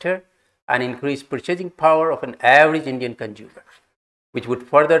sector and increase purchasing power of an average Indian consumer, which would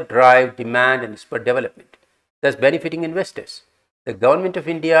further drive demand and spur development, thus benefiting investors. The Government of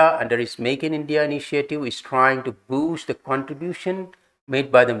India, under its Make in India initiative, is trying to boost the contribution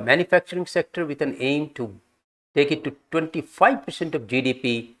made by the manufacturing sector with an aim to take it to 25% of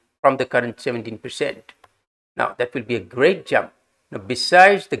GDP from the current 17%. Now, that will be a great jump. Now,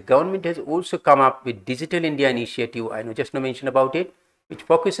 besides, the government has also come up with Digital India initiative, I know just now mentioned about it, which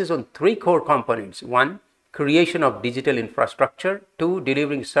focuses on 3 core components. 1, creation of digital infrastructure. 2,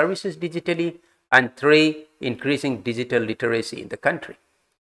 delivering services digitally. And 3, increasing digital literacy in the country.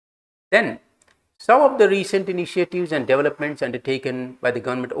 Then, some of the recent initiatives and developments undertaken by the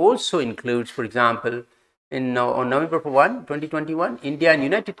government also includes, for example, on November 1, 2021, India and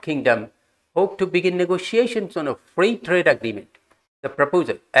United Kingdom hope to begin negotiations on a free trade agreement. The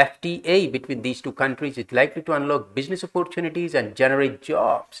proposal, FTA, between these two countries is likely to unlock business opportunities and generate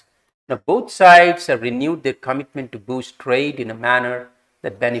jobs. Now, both sides have renewed their commitment to boost trade in a manner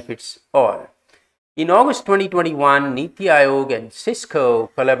that benefits all. In August 2021, Niti Aayog and Cisco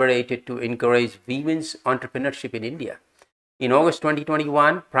collaborated to encourage women's entrepreneurship in India. In August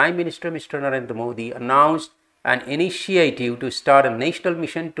 2021, Prime Minister Mr. Narendra Modi announced an initiative to start a national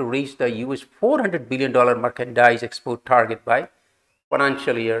mission to reach the US $400 billion merchandise export target by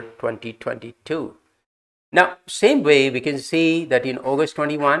financial year 2022. Now, same way we can see that in August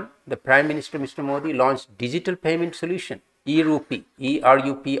 21, the Prime Minister Mr. Modi launched digital payment solution, eRupee,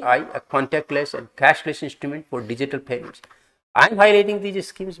 E-R-U-P-I, a contactless and cashless instrument for digital payments. I'm highlighting these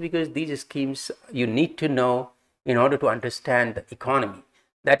schemes because these schemes you need to know in order to understand the economy.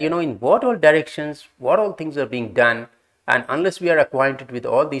 That in what all directions, what all things are being done, and unless we are acquainted with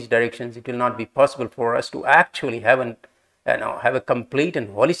all these directions, it will not be possible for us to actually have a complete and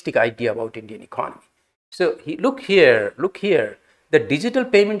holistic idea about Indian economy. So look here. The digital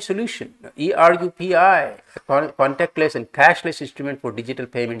payment solution, eRupee, contactless and cashless instrument for digital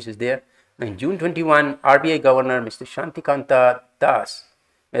payments is there. In June 21, RBI Governor Mr. Shaktikant Das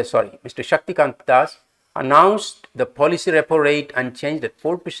announced the policy repo rate unchanged at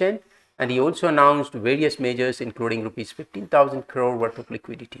 4%, and he also announced various measures including rupees 15,000 crore worth of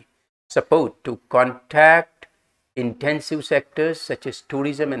liquidity support to contact intensive sectors such as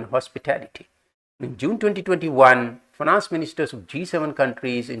tourism and hospitality. In June 2021, finance ministers of G7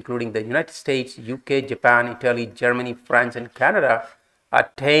 countries, including the United States, UK, Japan, Italy, Germany, France, and Canada,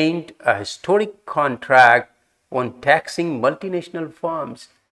 attained a historic contract on taxing multinational firms,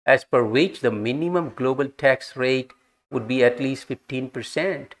 as per which the minimum global tax rate would be at least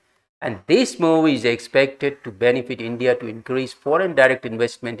 15%. And this move is expected to benefit India to increase foreign direct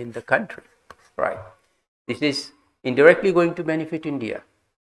investment in the country. Right. This is indirectly going to benefit India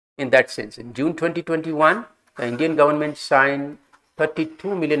in that sense. In June 2021, the Indian government signed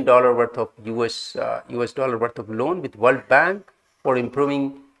 $32 million worth of US dollar worth of loan with World Bank for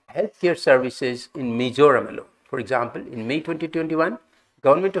improving healthcare services in Mizoram alone. For example, in May 2021,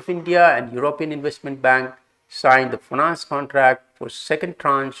 Government of India and European Investment Bank signed the finance contract for second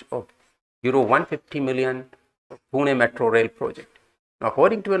tranche of Euro 150 million for Pune Metro Rail project. Now,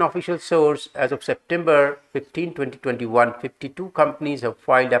 according to an official source, as of September 15, 2021, 52 companies have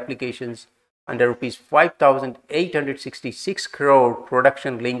filed applications under rupees 5,866 crore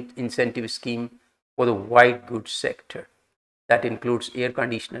production-linked incentive scheme for the white goods sector. That includes air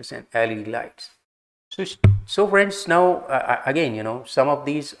conditioners and LED lights. So friends, now again, some of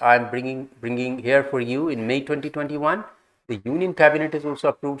these I'm bringing here for you. In May 2021, the Union Cabinet has also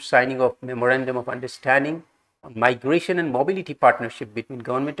approved signing of Memorandum of Understanding on Migration and Mobility Partnership between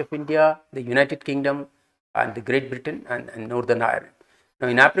Government of India, the United Kingdom, and the Great Britain and Northern Ireland. Now,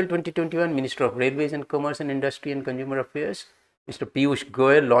 in April 2021, Minister of Railways and Commerce and Industry and Consumer Affairs, Mr. Piyush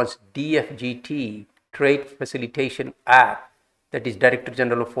Goyal, launched DFGT, Trade Facilitation App, that is Director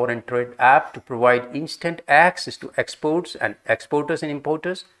General of Foreign Trade App, to provide instant access to exports and exporters and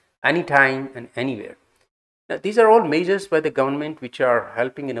importers anytime and anywhere. Now, these are all measures by the government which are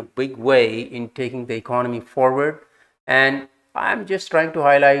helping in a big way in taking the economy forward. And I'm just trying to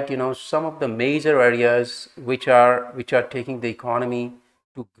highlight, some of the major areas which are taking the economy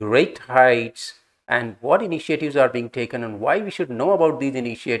to great heights, and what initiatives are being taken and why we should know about these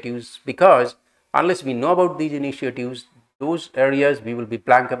initiatives, because unless we know about these initiatives, those areas we will be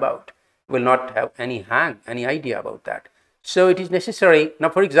blank about, will not have any idea about that. So it is necessary. Now,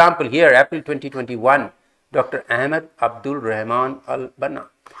 for example, here, April 2021, Dr. Ahmed Abdul Rahman Al Banna,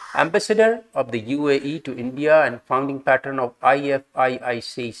 Ambassador of the UAE to India and founding patron of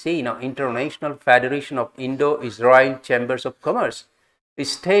IFIICC, now International Federation of Indo-Israel Chambers of Commerce,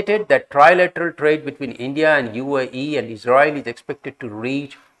 stated that trilateral trade between India and UAE and Israel is expected to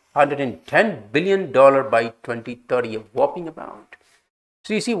reach $110 billion by 2030, a whopping amount.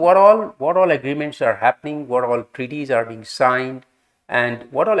 So you see what all agreements are happening, what all treaties are being signed, and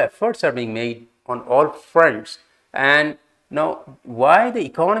what all efforts are being made on all fronts. And now, why the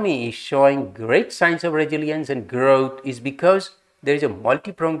economy is showing great signs of resilience and growth is because there is a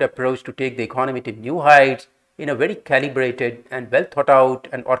multi-pronged approach to take the economy to new heights in a very calibrated and well thought out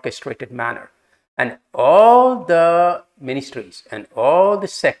and orchestrated manner. And all the ministries and all the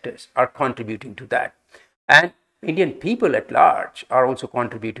sectors are contributing to that. And Indian people at large are also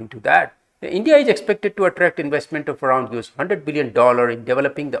contributing to that. India is expected to attract investment of around $100 billion in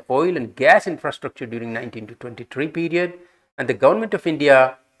developing the oil and gas infrastructure during 19 to 23 period. And the government of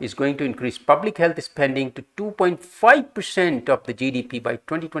India is going to increase public health spending to 2.5% of the GDP by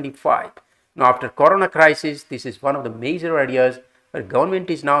 2025. Now, after Corona crisis, this is one of the major areas where government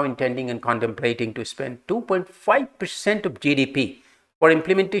is now intending and contemplating to spend 2.5% of GDP for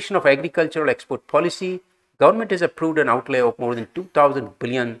implementation of agricultural export policy. Government has approved an outlay of more than 2,000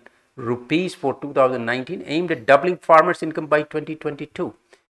 billion rupees for 2019, aimed at doubling farmers' income by 2022.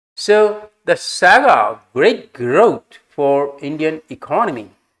 So the saga of great growth for Indian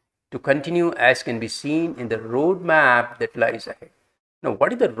economy to continue, as can be seen in the roadmap that lies ahead. Now,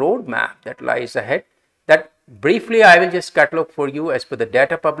 what is the roadmap that lies ahead? That briefly I will just catalog for you as per the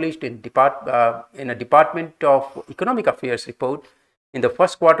data published in a Department of Economic Affairs report. In the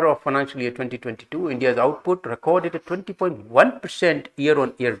first quarter of financial year 2022, India's output recorded a 20.1%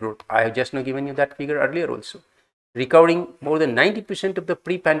 year-on-year growth. I have just now given you that figure earlier also, recovering more than 90% of the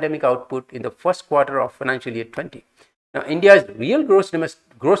pre-pandemic output in the first quarter of financial year 20. Now, India's real gross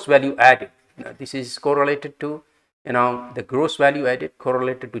value added, this is correlated to, the gross value added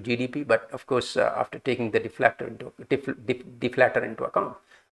correlated to GDP, but of course, after taking the deflator into account,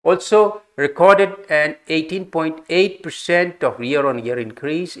 also recorded an 18.8% of year-on-year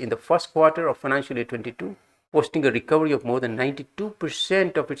increase in the first quarter of financial year 22, posting a recovery of more than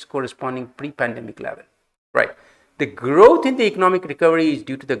 92% of its corresponding pre-pandemic level. Right. The growth in the economic recovery is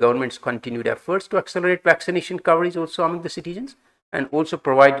due to the government's continued efforts to accelerate vaccination coverage also among the citizens, and also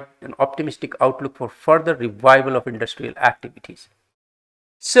provide an optimistic outlook for further revival of industrial activities.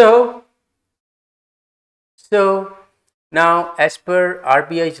 So now, as per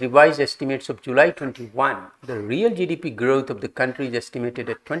RBI's revised estimates of July 21, the real GDP growth of the country is estimated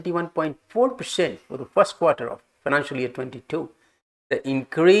at 21.4% for the first quarter of financial year 22. The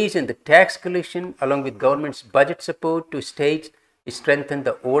increase in the tax collection along with government's budget support to states strengthened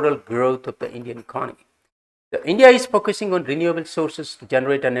the overall growth of the Indian economy. India is focusing on renewable sources to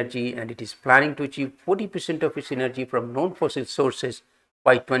generate energy, and it is planning to achieve 40% of its energy from non-fossil sources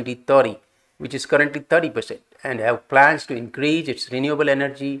by 2030, which is currently 30%, and have plans to increase its renewable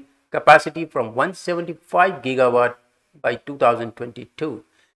energy capacity from 175 gigawatt by 2022.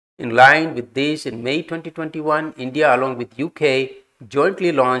 In line with this, in May 2021, India along with UK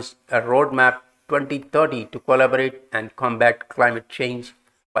jointly launched a roadmap 2030 to collaborate and combat climate change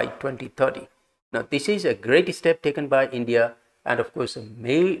by 2030. Now, this is a great step taken by India, and of course,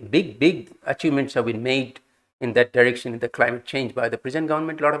 big achievements have been made in that direction in the climate change by the present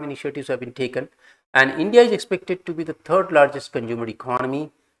government. A lot of initiatives have been taken, and India is expected to be the third largest consumer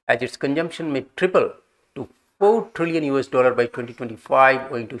economy, as its consumption may triple to $4 trillion by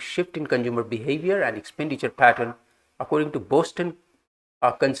 2025, owing to shift in consumer behavior and expenditure pattern, according to Boston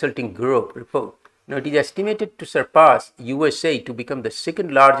Consulting Group report. Now, it is estimated to surpass USA to become the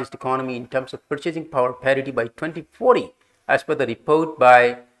second largest economy in terms of purchasing power parity by 2040, as per the report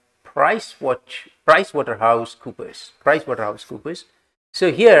by PricewaterhouseCoopers.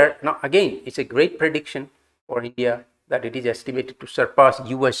 So here, now again, it's a great prediction for India that it is estimated to surpass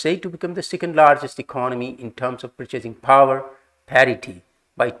USA to become the second largest economy in terms of purchasing power parity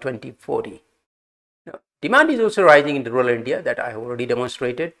by 2040. Now, demand is also rising in rural India, that I have already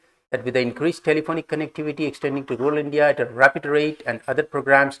demonstrated, that with the increased telephonic connectivity extending to rural India at a rapid rate and other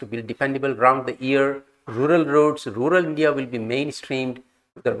programs to build dependable round-the-year rural roads, rural India will be mainstreamed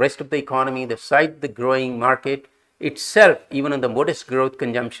with the rest of the economy. The size of the growing market itself, even on the modest growth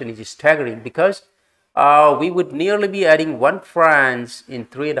consumption, is staggering, because we would nearly be adding one France in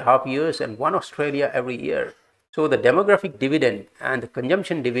 3.5 years and one Australia every year. So the demographic dividend and the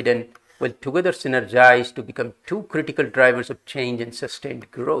consumption dividend will together synergize to become two critical drivers of change and sustained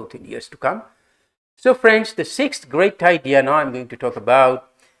growth in years to come. So friends, the sixth great idea now I'm going to talk about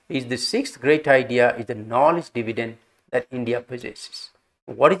is the knowledge dividend that India possesses.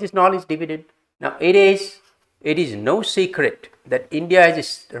 What is this knowledge dividend? Now, it is no secret that India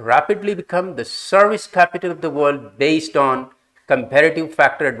has rapidly become the service capital of the world based on comparative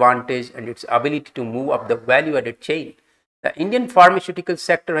factor advantage and its ability to move up the value-added chain. The Indian pharmaceutical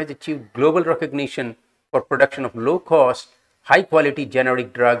sector has achieved global recognition for production of low-cost, high-quality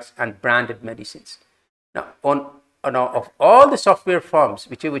generic drugs and branded medicines. Now, of all the software firms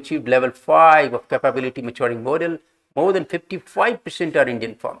which have achieved level 5 of capability maturing model, more than 55% are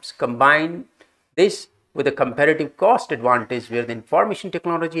Indian firms. Combine this with a comparative cost advantage, where the information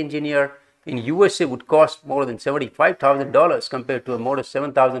technology engineer in USA would cost more than $75,000 compared to a modest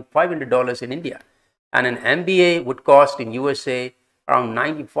 $7,500 in India, and an MBA would cost in USA around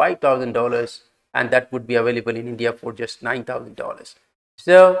 $95,000, and that would be available in India for just $9,000.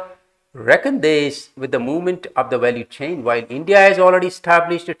 So reckon this with the movement of the value chain. While India has already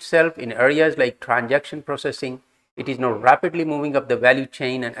established itself in areas like transaction processing, it is now rapidly moving up the value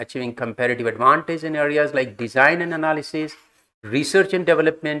chain and achieving comparative advantage in areas like design and analysis, research and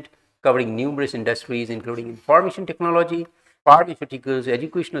development, covering numerous industries including information technology, pharmaceuticals,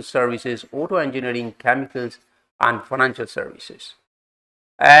 educational services, auto engineering, chemicals, and financial services.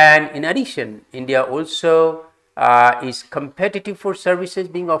 And in addition, India also is competitive for services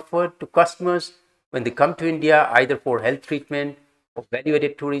being offered to customers when they come to India, either for health treatment, or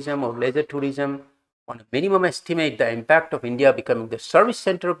value-added tourism, or leisure tourism. On a minimum estimate, the impact of India becoming the service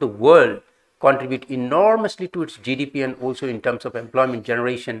center of the world contribute enormously to its GDP, and also in terms of employment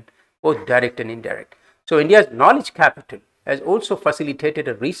generation, both direct and indirect. So India's knowledge capital has also facilitated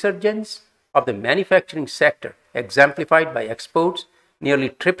a resurgence of the manufacturing sector, exemplified by exports nearly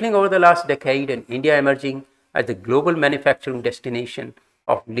tripling over the last decade, and India emerging as the global manufacturing destination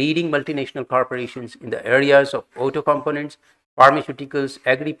of leading multinational corporations in the areas of auto components, pharmaceuticals,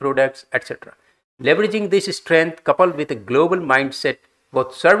 agri-products, etc. Leveraging this strength, coupled with a global mindset,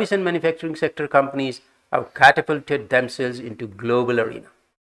 both service and manufacturing sector companies have catapulted themselves into global arena.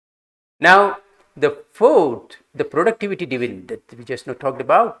 Now, the fourth, the productivity dividend that we just now talked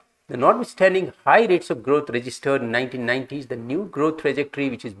about. The notwithstanding high rates of growth registered in 1990s, the new growth trajectory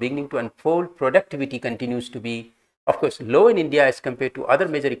which is beginning to unfold, productivity continues to be, of course, low in India as compared to other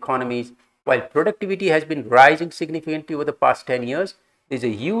major economies. While productivity has been rising significantly over the past 10 years, there is a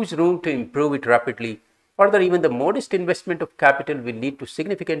huge room to improve it rapidly. Further, even the modest investment of capital will lead to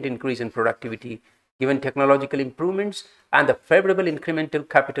significant increase in productivity given technological improvements and the favorable incremental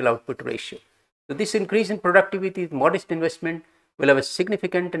capital output ratio. So this increase in productivity with modest investment will have a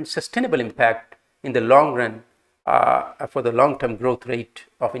significant and sustainable impact in the long run for the long-term growth rate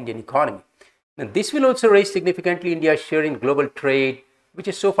of Indian economy. Now, this will also raise significantly India's share in global trade, which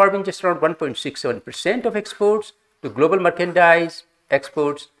has so far been just around 1.67% of exports to global merchandise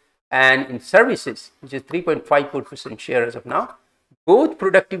exports, and in services, which is 3.54% share as of now. Both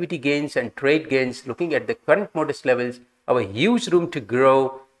productivity gains and trade gains, looking at the current modest levels, have a huge room to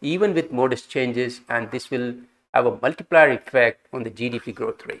grow even with modest changes, and this will have a multiplier effect on the GDP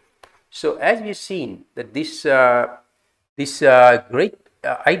growth rate. So as we've seen that this This great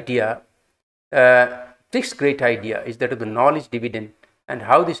idea, this great idea is that of the knowledge dividend, and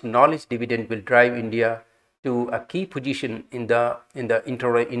how this knowledge dividend will drive India to a key position in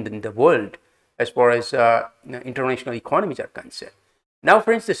the world as far as international economies are concerned. Now,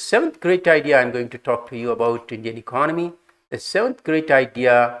 friends, the seventh great idea I'm going to talk to you about Indian economy. The seventh great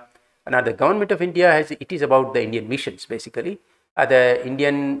idea, now the government of India it is about the Indian missions basically. The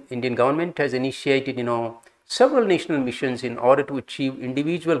Indian government has initiated, several national missions in order to achieve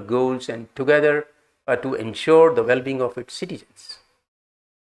individual goals and together to ensure the well-being of its citizens.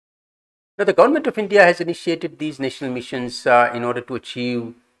 Now, the government of India has initiated these national missions in order to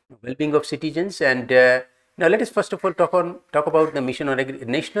achieve well-being of citizens. And now, let us first of all talk about the mission on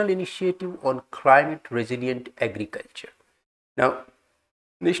National Initiative on Climate Resilient Agriculture. Now,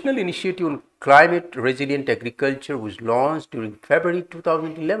 National Initiative on Climate Resilient Agriculture was launched during February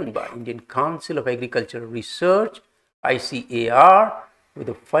 2011 by Indian Council of Agricultural Research (ICAR) with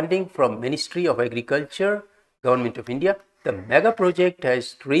the funding from Ministry of Agriculture, Government of India. The mega project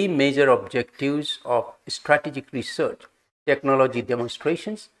has three major objectives of strategic research, technology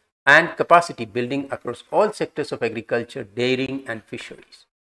demonstrations, and capacity building across all sectors of agriculture, dairying, and fisheries.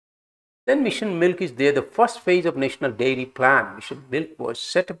 Then Mission Milk is there. The first phase of National Dairy Plan, Mission Milk, was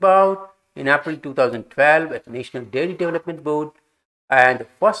set about in April 2012 at National Dairy Development Board, and the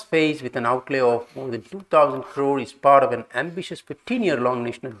first phase with an outlay of more than 2,000 crore is part of an ambitious 15-year-long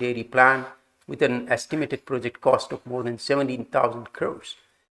National Dairy Plan with an estimated project cost of more than 17,000 crores.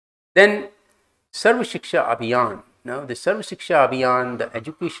 Then Sarva Shiksha Abhiyan. Now, the Sarva Shiksha Abhiyan, the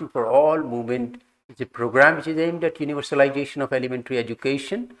Education for All movement, is a program which is aimed at universalization of elementary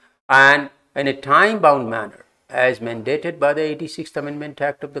education and in a time-bound manner as mandated by the 86th Amendment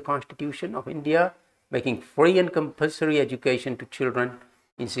Act of the Constitution of India, making free and compulsory education to children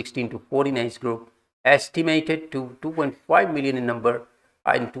in 16 to 14 age group, estimated to 2.5 million in number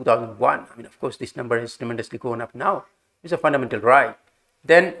in 2001. I mean, of course, this number has tremendously gone up now. It's a fundamental right.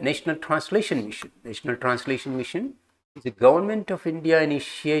 Then National Translation Mission. National Translation Mission is a Government of India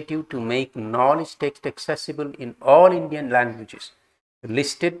initiative to make knowledge text accessible in all Indian languages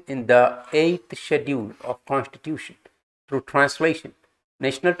listed in the 8th schedule of Constitution through translation.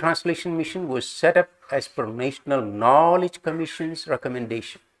 National Translation Mission was set up as per National Knowledge Commission's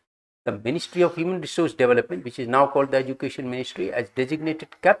recommendation. The Ministry of Human Resource Development, which is now called the Education Ministry, has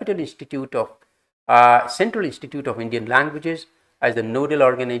designated Capital Institute of Central Institute of Indian Languages as the nodal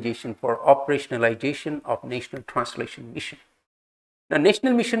organization for operationalization of National Translation Mission. Now,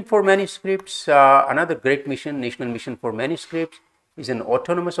 National Mission for Manuscripts, another great mission, National Mission for Manuscripts, is an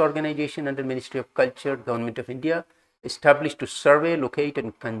autonomous organization under Ministry of Culture, Government of India, established to survey, locate,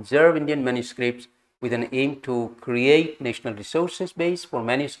 and conserve Indian manuscripts with an aim to create national resources base for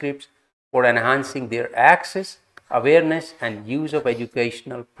manuscripts for enhancing their access, awareness, and use of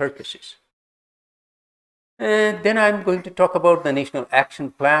educational purposes. And then I'm going to talk about the National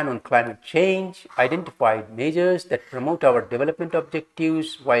Action Plan on Climate Change, identified measures that promote our development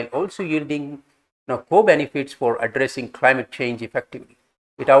objectives while also yielding co-benefits for addressing climate change effectively.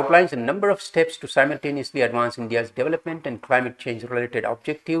 It outlines a number of steps to simultaneously advance India's development and climate change related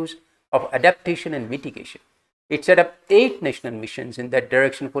objectives of adaptation and mitigation. It set up 8 national missions in that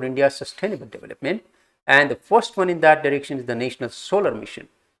direction for India's sustainable development, and the first one in that direction is the National Solar Mission.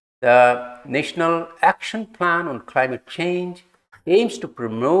 The National Action Plan on Climate Change aims to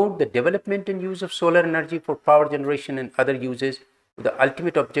promote the development and use of solar energy for power generation and other uses, with the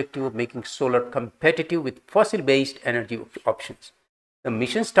ultimate objective of making solar competitive with fossil-based energy options. The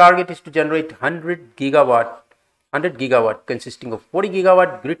mission's target is to generate 100 gigawatt consisting of 40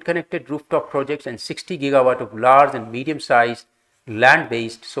 gigawatt grid-connected rooftop projects and 60 gigawatt of large and medium-sized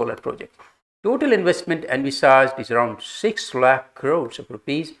land-based solar projects. Total investment envisaged is around 6 lakh crores of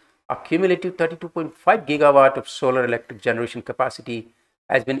rupees. A cumulative 32.5 gigawatt of solar electric generation capacity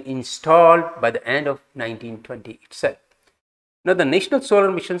has been installed by the end of 1920 itself. Now, the National Solar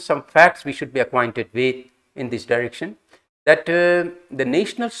Mission, some facts we should be acquainted with in this direction, that the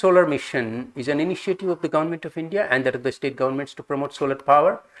National Solar Mission is an initiative of the Government of India and that of the state governments to promote solar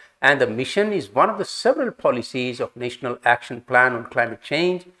power, and the mission is one of the several policies of National Action Plan on Climate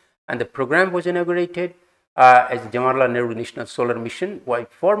Change, and the program was inaugurated as the Jawaharlal Nehru National Solar Mission by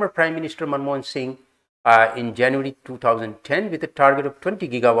former Prime Minister Manmohan Singh in January 2010 with a target of 20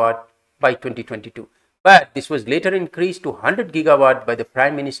 gigawatt by 2022. But this was later increased to 100 gigawatt by the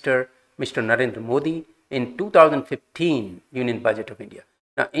Prime Minister Mr. Narendra Modi in 2015 Union Budget of India.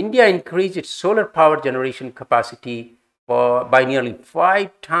 Now, India increased its solar power generation capacity by nearly 5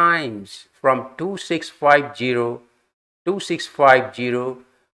 times from 2650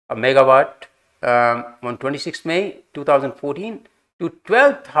 megawatt on 26 May 2014 to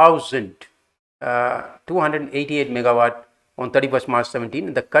 12,288 megawatt on 31st March 17.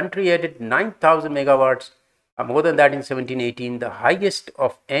 And the country added 9,000 megawatts, more than that in 17-18, the highest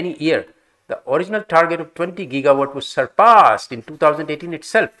of any year. The original target of 20 gigawatt was surpassed in 2018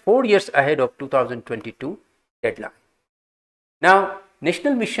 itself, 4 years ahead of 2022 deadline. Now,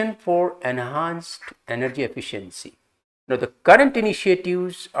 National Mission for Enhanced Energy Efficiency. Now, the current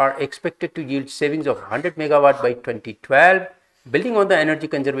initiatives are expected to yield savings of 100 megawatt by 2012. Building on the Energy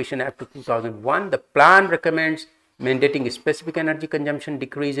Conservation Act of 2001, the plan recommends mandating specific energy consumption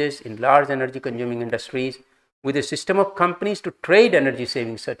decreases in large energy consuming industries with a system of companies to trade energy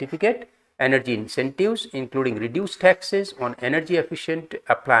saving certificate, energy incentives, including reduced taxes on energy efficient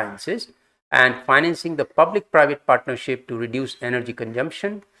appliances, and financing the public-private partnership to reduce energy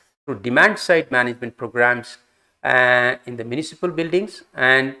consumption through demand-side management programs in the municipal buildings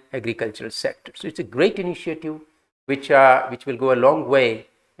and agricultural sector. So it's a great initiative which will go a long way,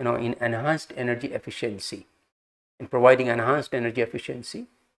 in enhanced energy efficiency, in providing enhanced energy efficiency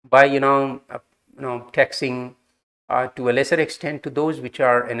by taxing to a lesser extent to those which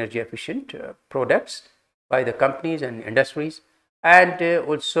are energy efficient products by the companies and industries, and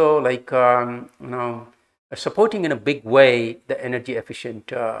also like supporting in a big way the energy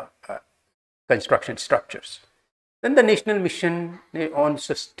efficient construction structures. Then the National Mission on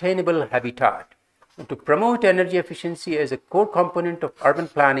Sustainable Habitat. To promote energy efficiency as a core component of urban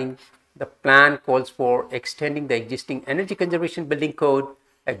planning, the plan calls for extending the existing energy conservation building code,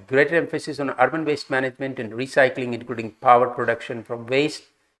 a greater emphasis on urban waste management and recycling, including power production from waste,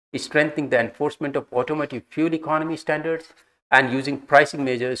 strengthening the enforcement of automotive fuel economy standards, and using pricing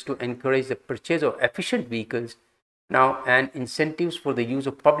measures to encourage the purchase of efficient vehicles now, and incentives for the use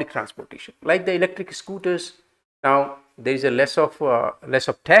of public transportation, like the electric scooters. Now there is a less of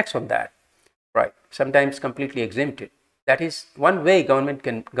tax on that, right? Sometimes completely exempted. That is one way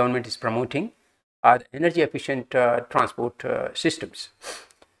government is promoting energy efficient transport systems.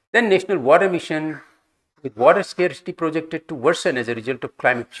 Then National Water Mission, with water scarcity projected to worsen as a result of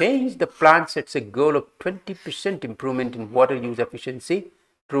climate change, the plan sets a goal of 20% improvement in water use efficiency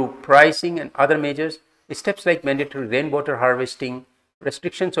through pricing and other measures. Steps like mandatory rainwater harvesting,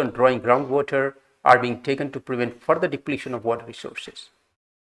 restrictions on drawing groundwater are being taken to prevent further depletion of water resources.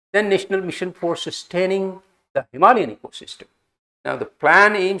 Then National Mission for Sustaining the Himalayan Ecosystem. Now the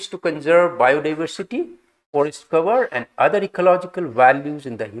plan aims to conserve biodiversity, forest cover, and other ecological values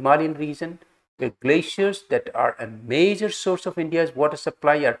in the Himalayan region, where glaciers that are a major source of India's water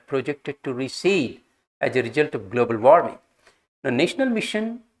supply are projected to recede as a result of global warming. The National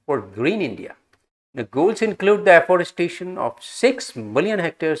Mission for Green India. The goals include the afforestation of 6 million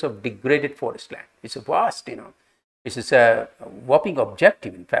hectares of degraded forest land. It's a vast, this is a whopping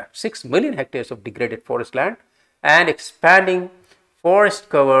objective, in fact, 6 million hectares of degraded forest land, and expanding forest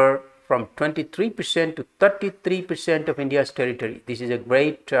cover from 23% to 33% of India's territory. This is a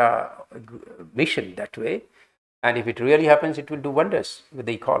great mission that way, and if it really happens, it will do wonders with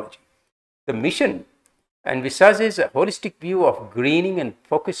the ecology. The mission envisages a holistic view of greening and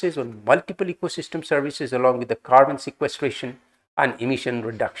focuses on multiple ecosystem services along with the carbon sequestration and emission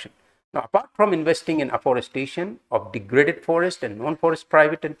reduction. Now, apart from investing in afforestation of degraded forest and non-forest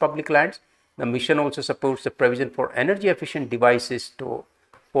private and public lands, the mission also supports the provision for energy efficient devices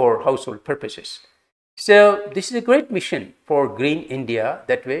for household purposes. So this is a great mission for Green India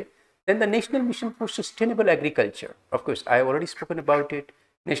that way. Then the National Mission for Sustainable Agriculture. Of course, I have already spoken about it.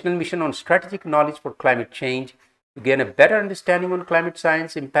 National Mission on Strategic Knowledge for Climate Change. To gain a better understanding on climate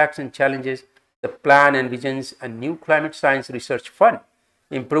science impacts and challenges, the plan envisions a new climate science research fund,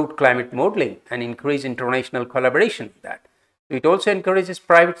 improved climate modeling, and increased international collaboration with that. It also encourages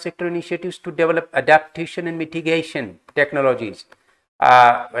private sector initiatives to develop adaptation and mitigation technologies.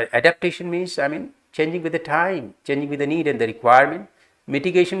 Adaptation means, changing with the time, changing with the need and the requirement.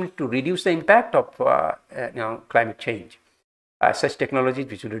 Mitigation to reduce the impact of climate change. Such technologies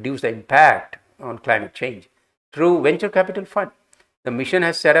which will reduce the impact on climate change through venture capital fund. The mission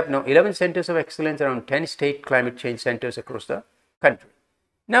has set up now 11 centers of excellence around 10 state climate change centers across the country.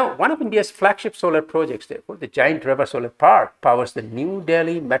 Now, one of India's flagship solar projects, therefore, the Giant River Solar Park, powers the New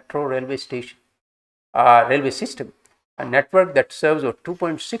Delhi Metro railway system, a network that serves over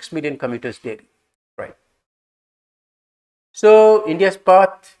 2.6 million commuters daily. Right. So, India's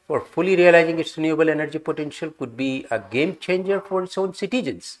path for fully realizing its renewable energy potential could be a game changer for its own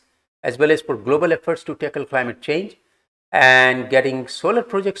citizens, as well as for global efforts to tackle climate change. And getting solar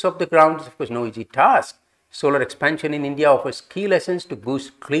projects off the ground is, of course, no easy task. Solar expansion in India offers key lessons to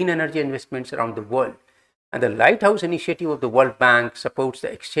boost clean energy investments around the world. And the Lighthouse Initiative of the World Bank supports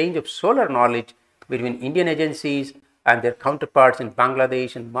the exchange of solar knowledge between Indian agencies and their counterparts in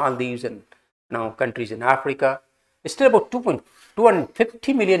Bangladesh and Maldives and now countries in Africa. Still about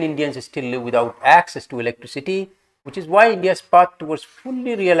 250 million Indians still live without access to electricity, which is why India's path towards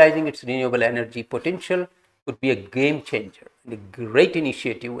fully realizing its renewable energy potential would be a game changer and a great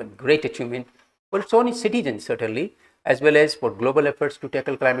initiative and great achievement for its own citizens certainly, as well as for global efforts to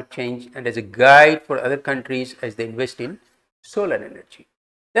tackle climate change and as a guide for other countries as they invest in solar energy.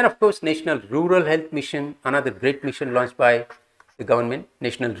 Then of course, National Rural Health Mission, another great mission launched by the government.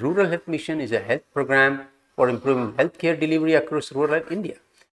 National Rural Health Mission is a health program for improving healthcare delivery across rural India.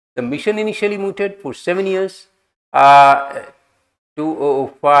 The mission initially mooted for 7 years,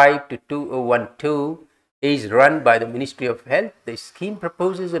 2005 to 2012, is run by the Ministry of Health. The scheme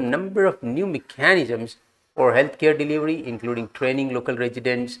proposes a number of new mechanisms for healthcare delivery, including training local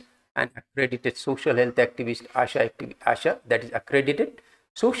residents and accredited social health activists, ASHA, that is accredited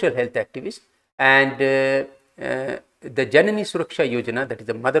social health activists, and the Janani Suraksha Yojana, that is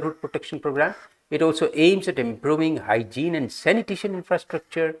the motherhood protection program. It also aims at improving hygiene and sanitation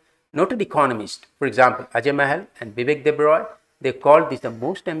infrastructure. Noted economists, for example, Ajay Mahal and Vivek Debroy, they called this the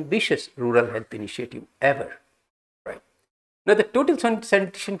most ambitious rural health initiative ever. Right. Now, the Total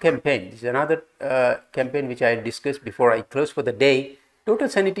Sanitation Campaign is another campaign which I discussed before I close for the day. Total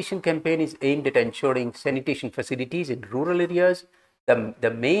Sanitation Campaign is aimed at ensuring sanitation facilities in rural areas.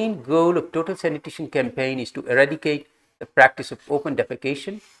 The main goal of Total Sanitation Campaign is to eradicate the practice of open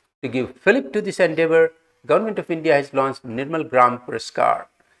defecation. To give fillip to this endeavor, Government of India has launched Nirmal Gram Puraskar.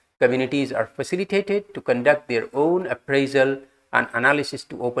 Communities are facilitated to conduct their own appraisal and analysis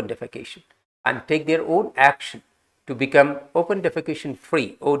to open defecation and take their own action to become open defecation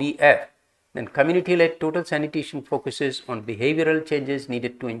free, ODF. Then community-led total sanitation focuses on behavioral changes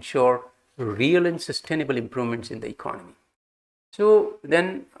needed to ensure real and sustainable improvements in the economy. So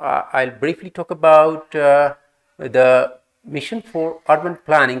then I'll briefly talk about the mission for urban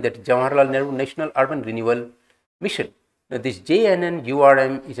planning, that is Jawaharlal Nehru National Urban Renewal Mission. Now, this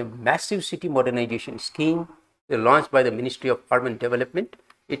JNNURM is a massive city modernization scheme launched by the Ministry of Urban Development.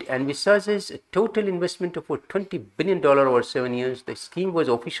 It envisages a total investment of over $20 billion over 7 years. The scheme was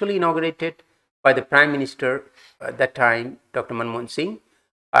officially inaugurated by the Prime Minister at that time, Dr. Manmohan Singh.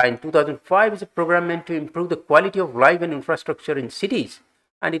 In 2005, is a program meant to improve the quality of life and infrastructure in cities,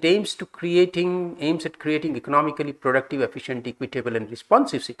 and it aims at creating economically productive, efficient, equitable, and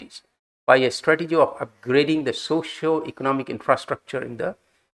responsive cities by a strategy of upgrading the socio-economic infrastructure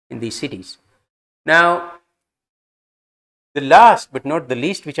in these cities. Now, the last but not the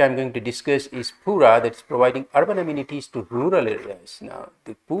least which I am going to discuss is PURA, that is providing urban amenities to rural areas. Now,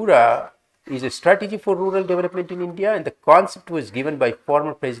 the PURA is a strategy for rural development in India, and the concept was given by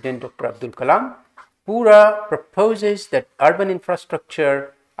former President Dr. Abdul Kalam. PURA proposes that urban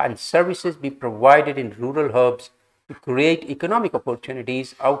infrastructure and services be provided in rural hubs to create economic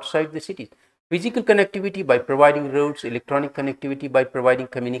opportunities outside the cities. Physical connectivity by providing roads, electronic connectivity by providing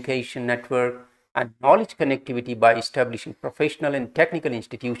communication network, and knowledge connectivity by establishing professional and technical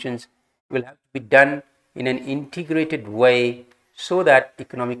institutions will have to be done in an integrated way so that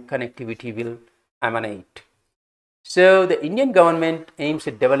economic connectivity will emanate. So the Indian government aims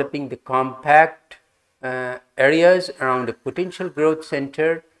at developing the compact areas around a potential growth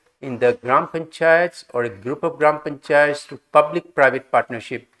center in the Gram Panchayats or a group of Gram Panchayats through public-private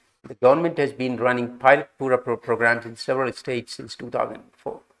partnership. The government has been running pilot PURA programs in several states since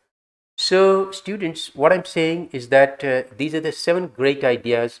 2004. So students, what I'm saying is that these are the 7 great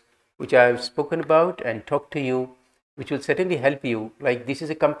ideas which I have spoken about and talked to you, which will certainly help you. Like, this is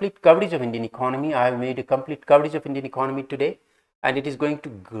a complete coverage of Indian economy. I have made a complete coverage of Indian economy today, and it is going to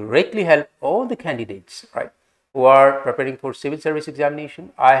greatly help all the candidates, right, who are preparing for civil service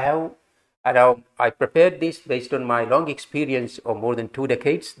examination. I prepared this based on my long experience of more than 2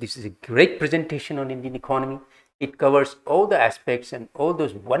 decades. This is a great presentation on Indian economy. It covers all the aspects and all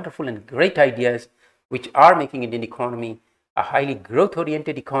those wonderful and great ideas which are making Indian economy a highly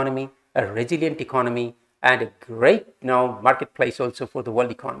growth-oriented economy, a resilient economy, and a great marketplace also for the world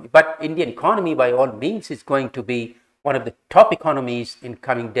economy. But Indian economy, by all means, is going to be one of the top economies in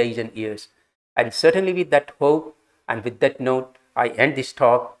coming days and years. And certainly with that hope and with that note, I end this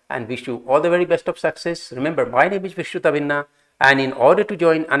talk and wish you all the very best of success. Remember, my name is Vishrut Abhinna, and in order to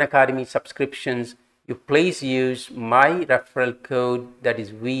join Unacademy subscriptions, you please use my referral code, that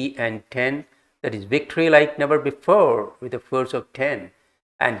is VN10, that is victory like never before with a force of 10.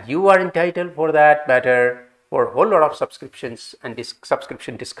 And you are entitled for that matter for a whole lot of subscriptions and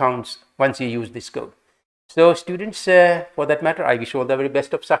subscription discounts once you use this code. So students, for that matter, I wish you all the very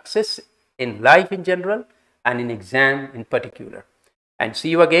best of success in life in general, and in exam in particular. And see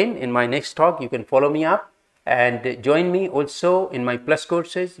you again in my next talk. You can follow me up and join me also in my plus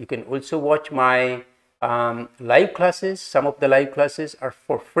courses. You can also watch my live classes. Some of the live classes are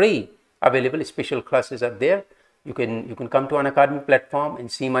for free available. Special classes are there. You can come to Unacademy platform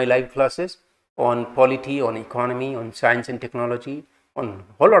and see my live classes on polity, on economy, on science and technology, on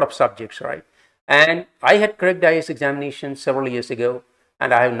a whole lot of subjects, right? And I had cracked IAS examinations several years ago,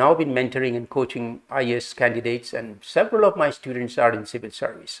 and I have now been mentoring and coaching IAS candidates, and several of my students are in civil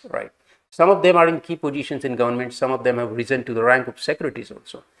service, right? Some of them are in key positions in government. Some of them have risen to the rank of secretaries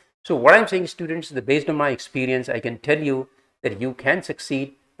also. So what I'm saying, students, that based on my experience, I can tell you that you can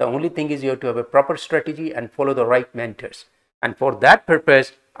succeed. The only thing is you have to have a proper strategy and follow the right mentors. And for that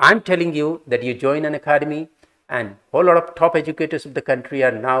purpose, I'm telling you that you join Unacademy, and a whole lot of top educators of the country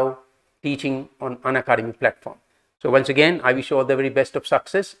are now teaching on Unacademy platform. So once again, I wish you all the very best of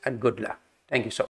success and good luck. Thank you so much.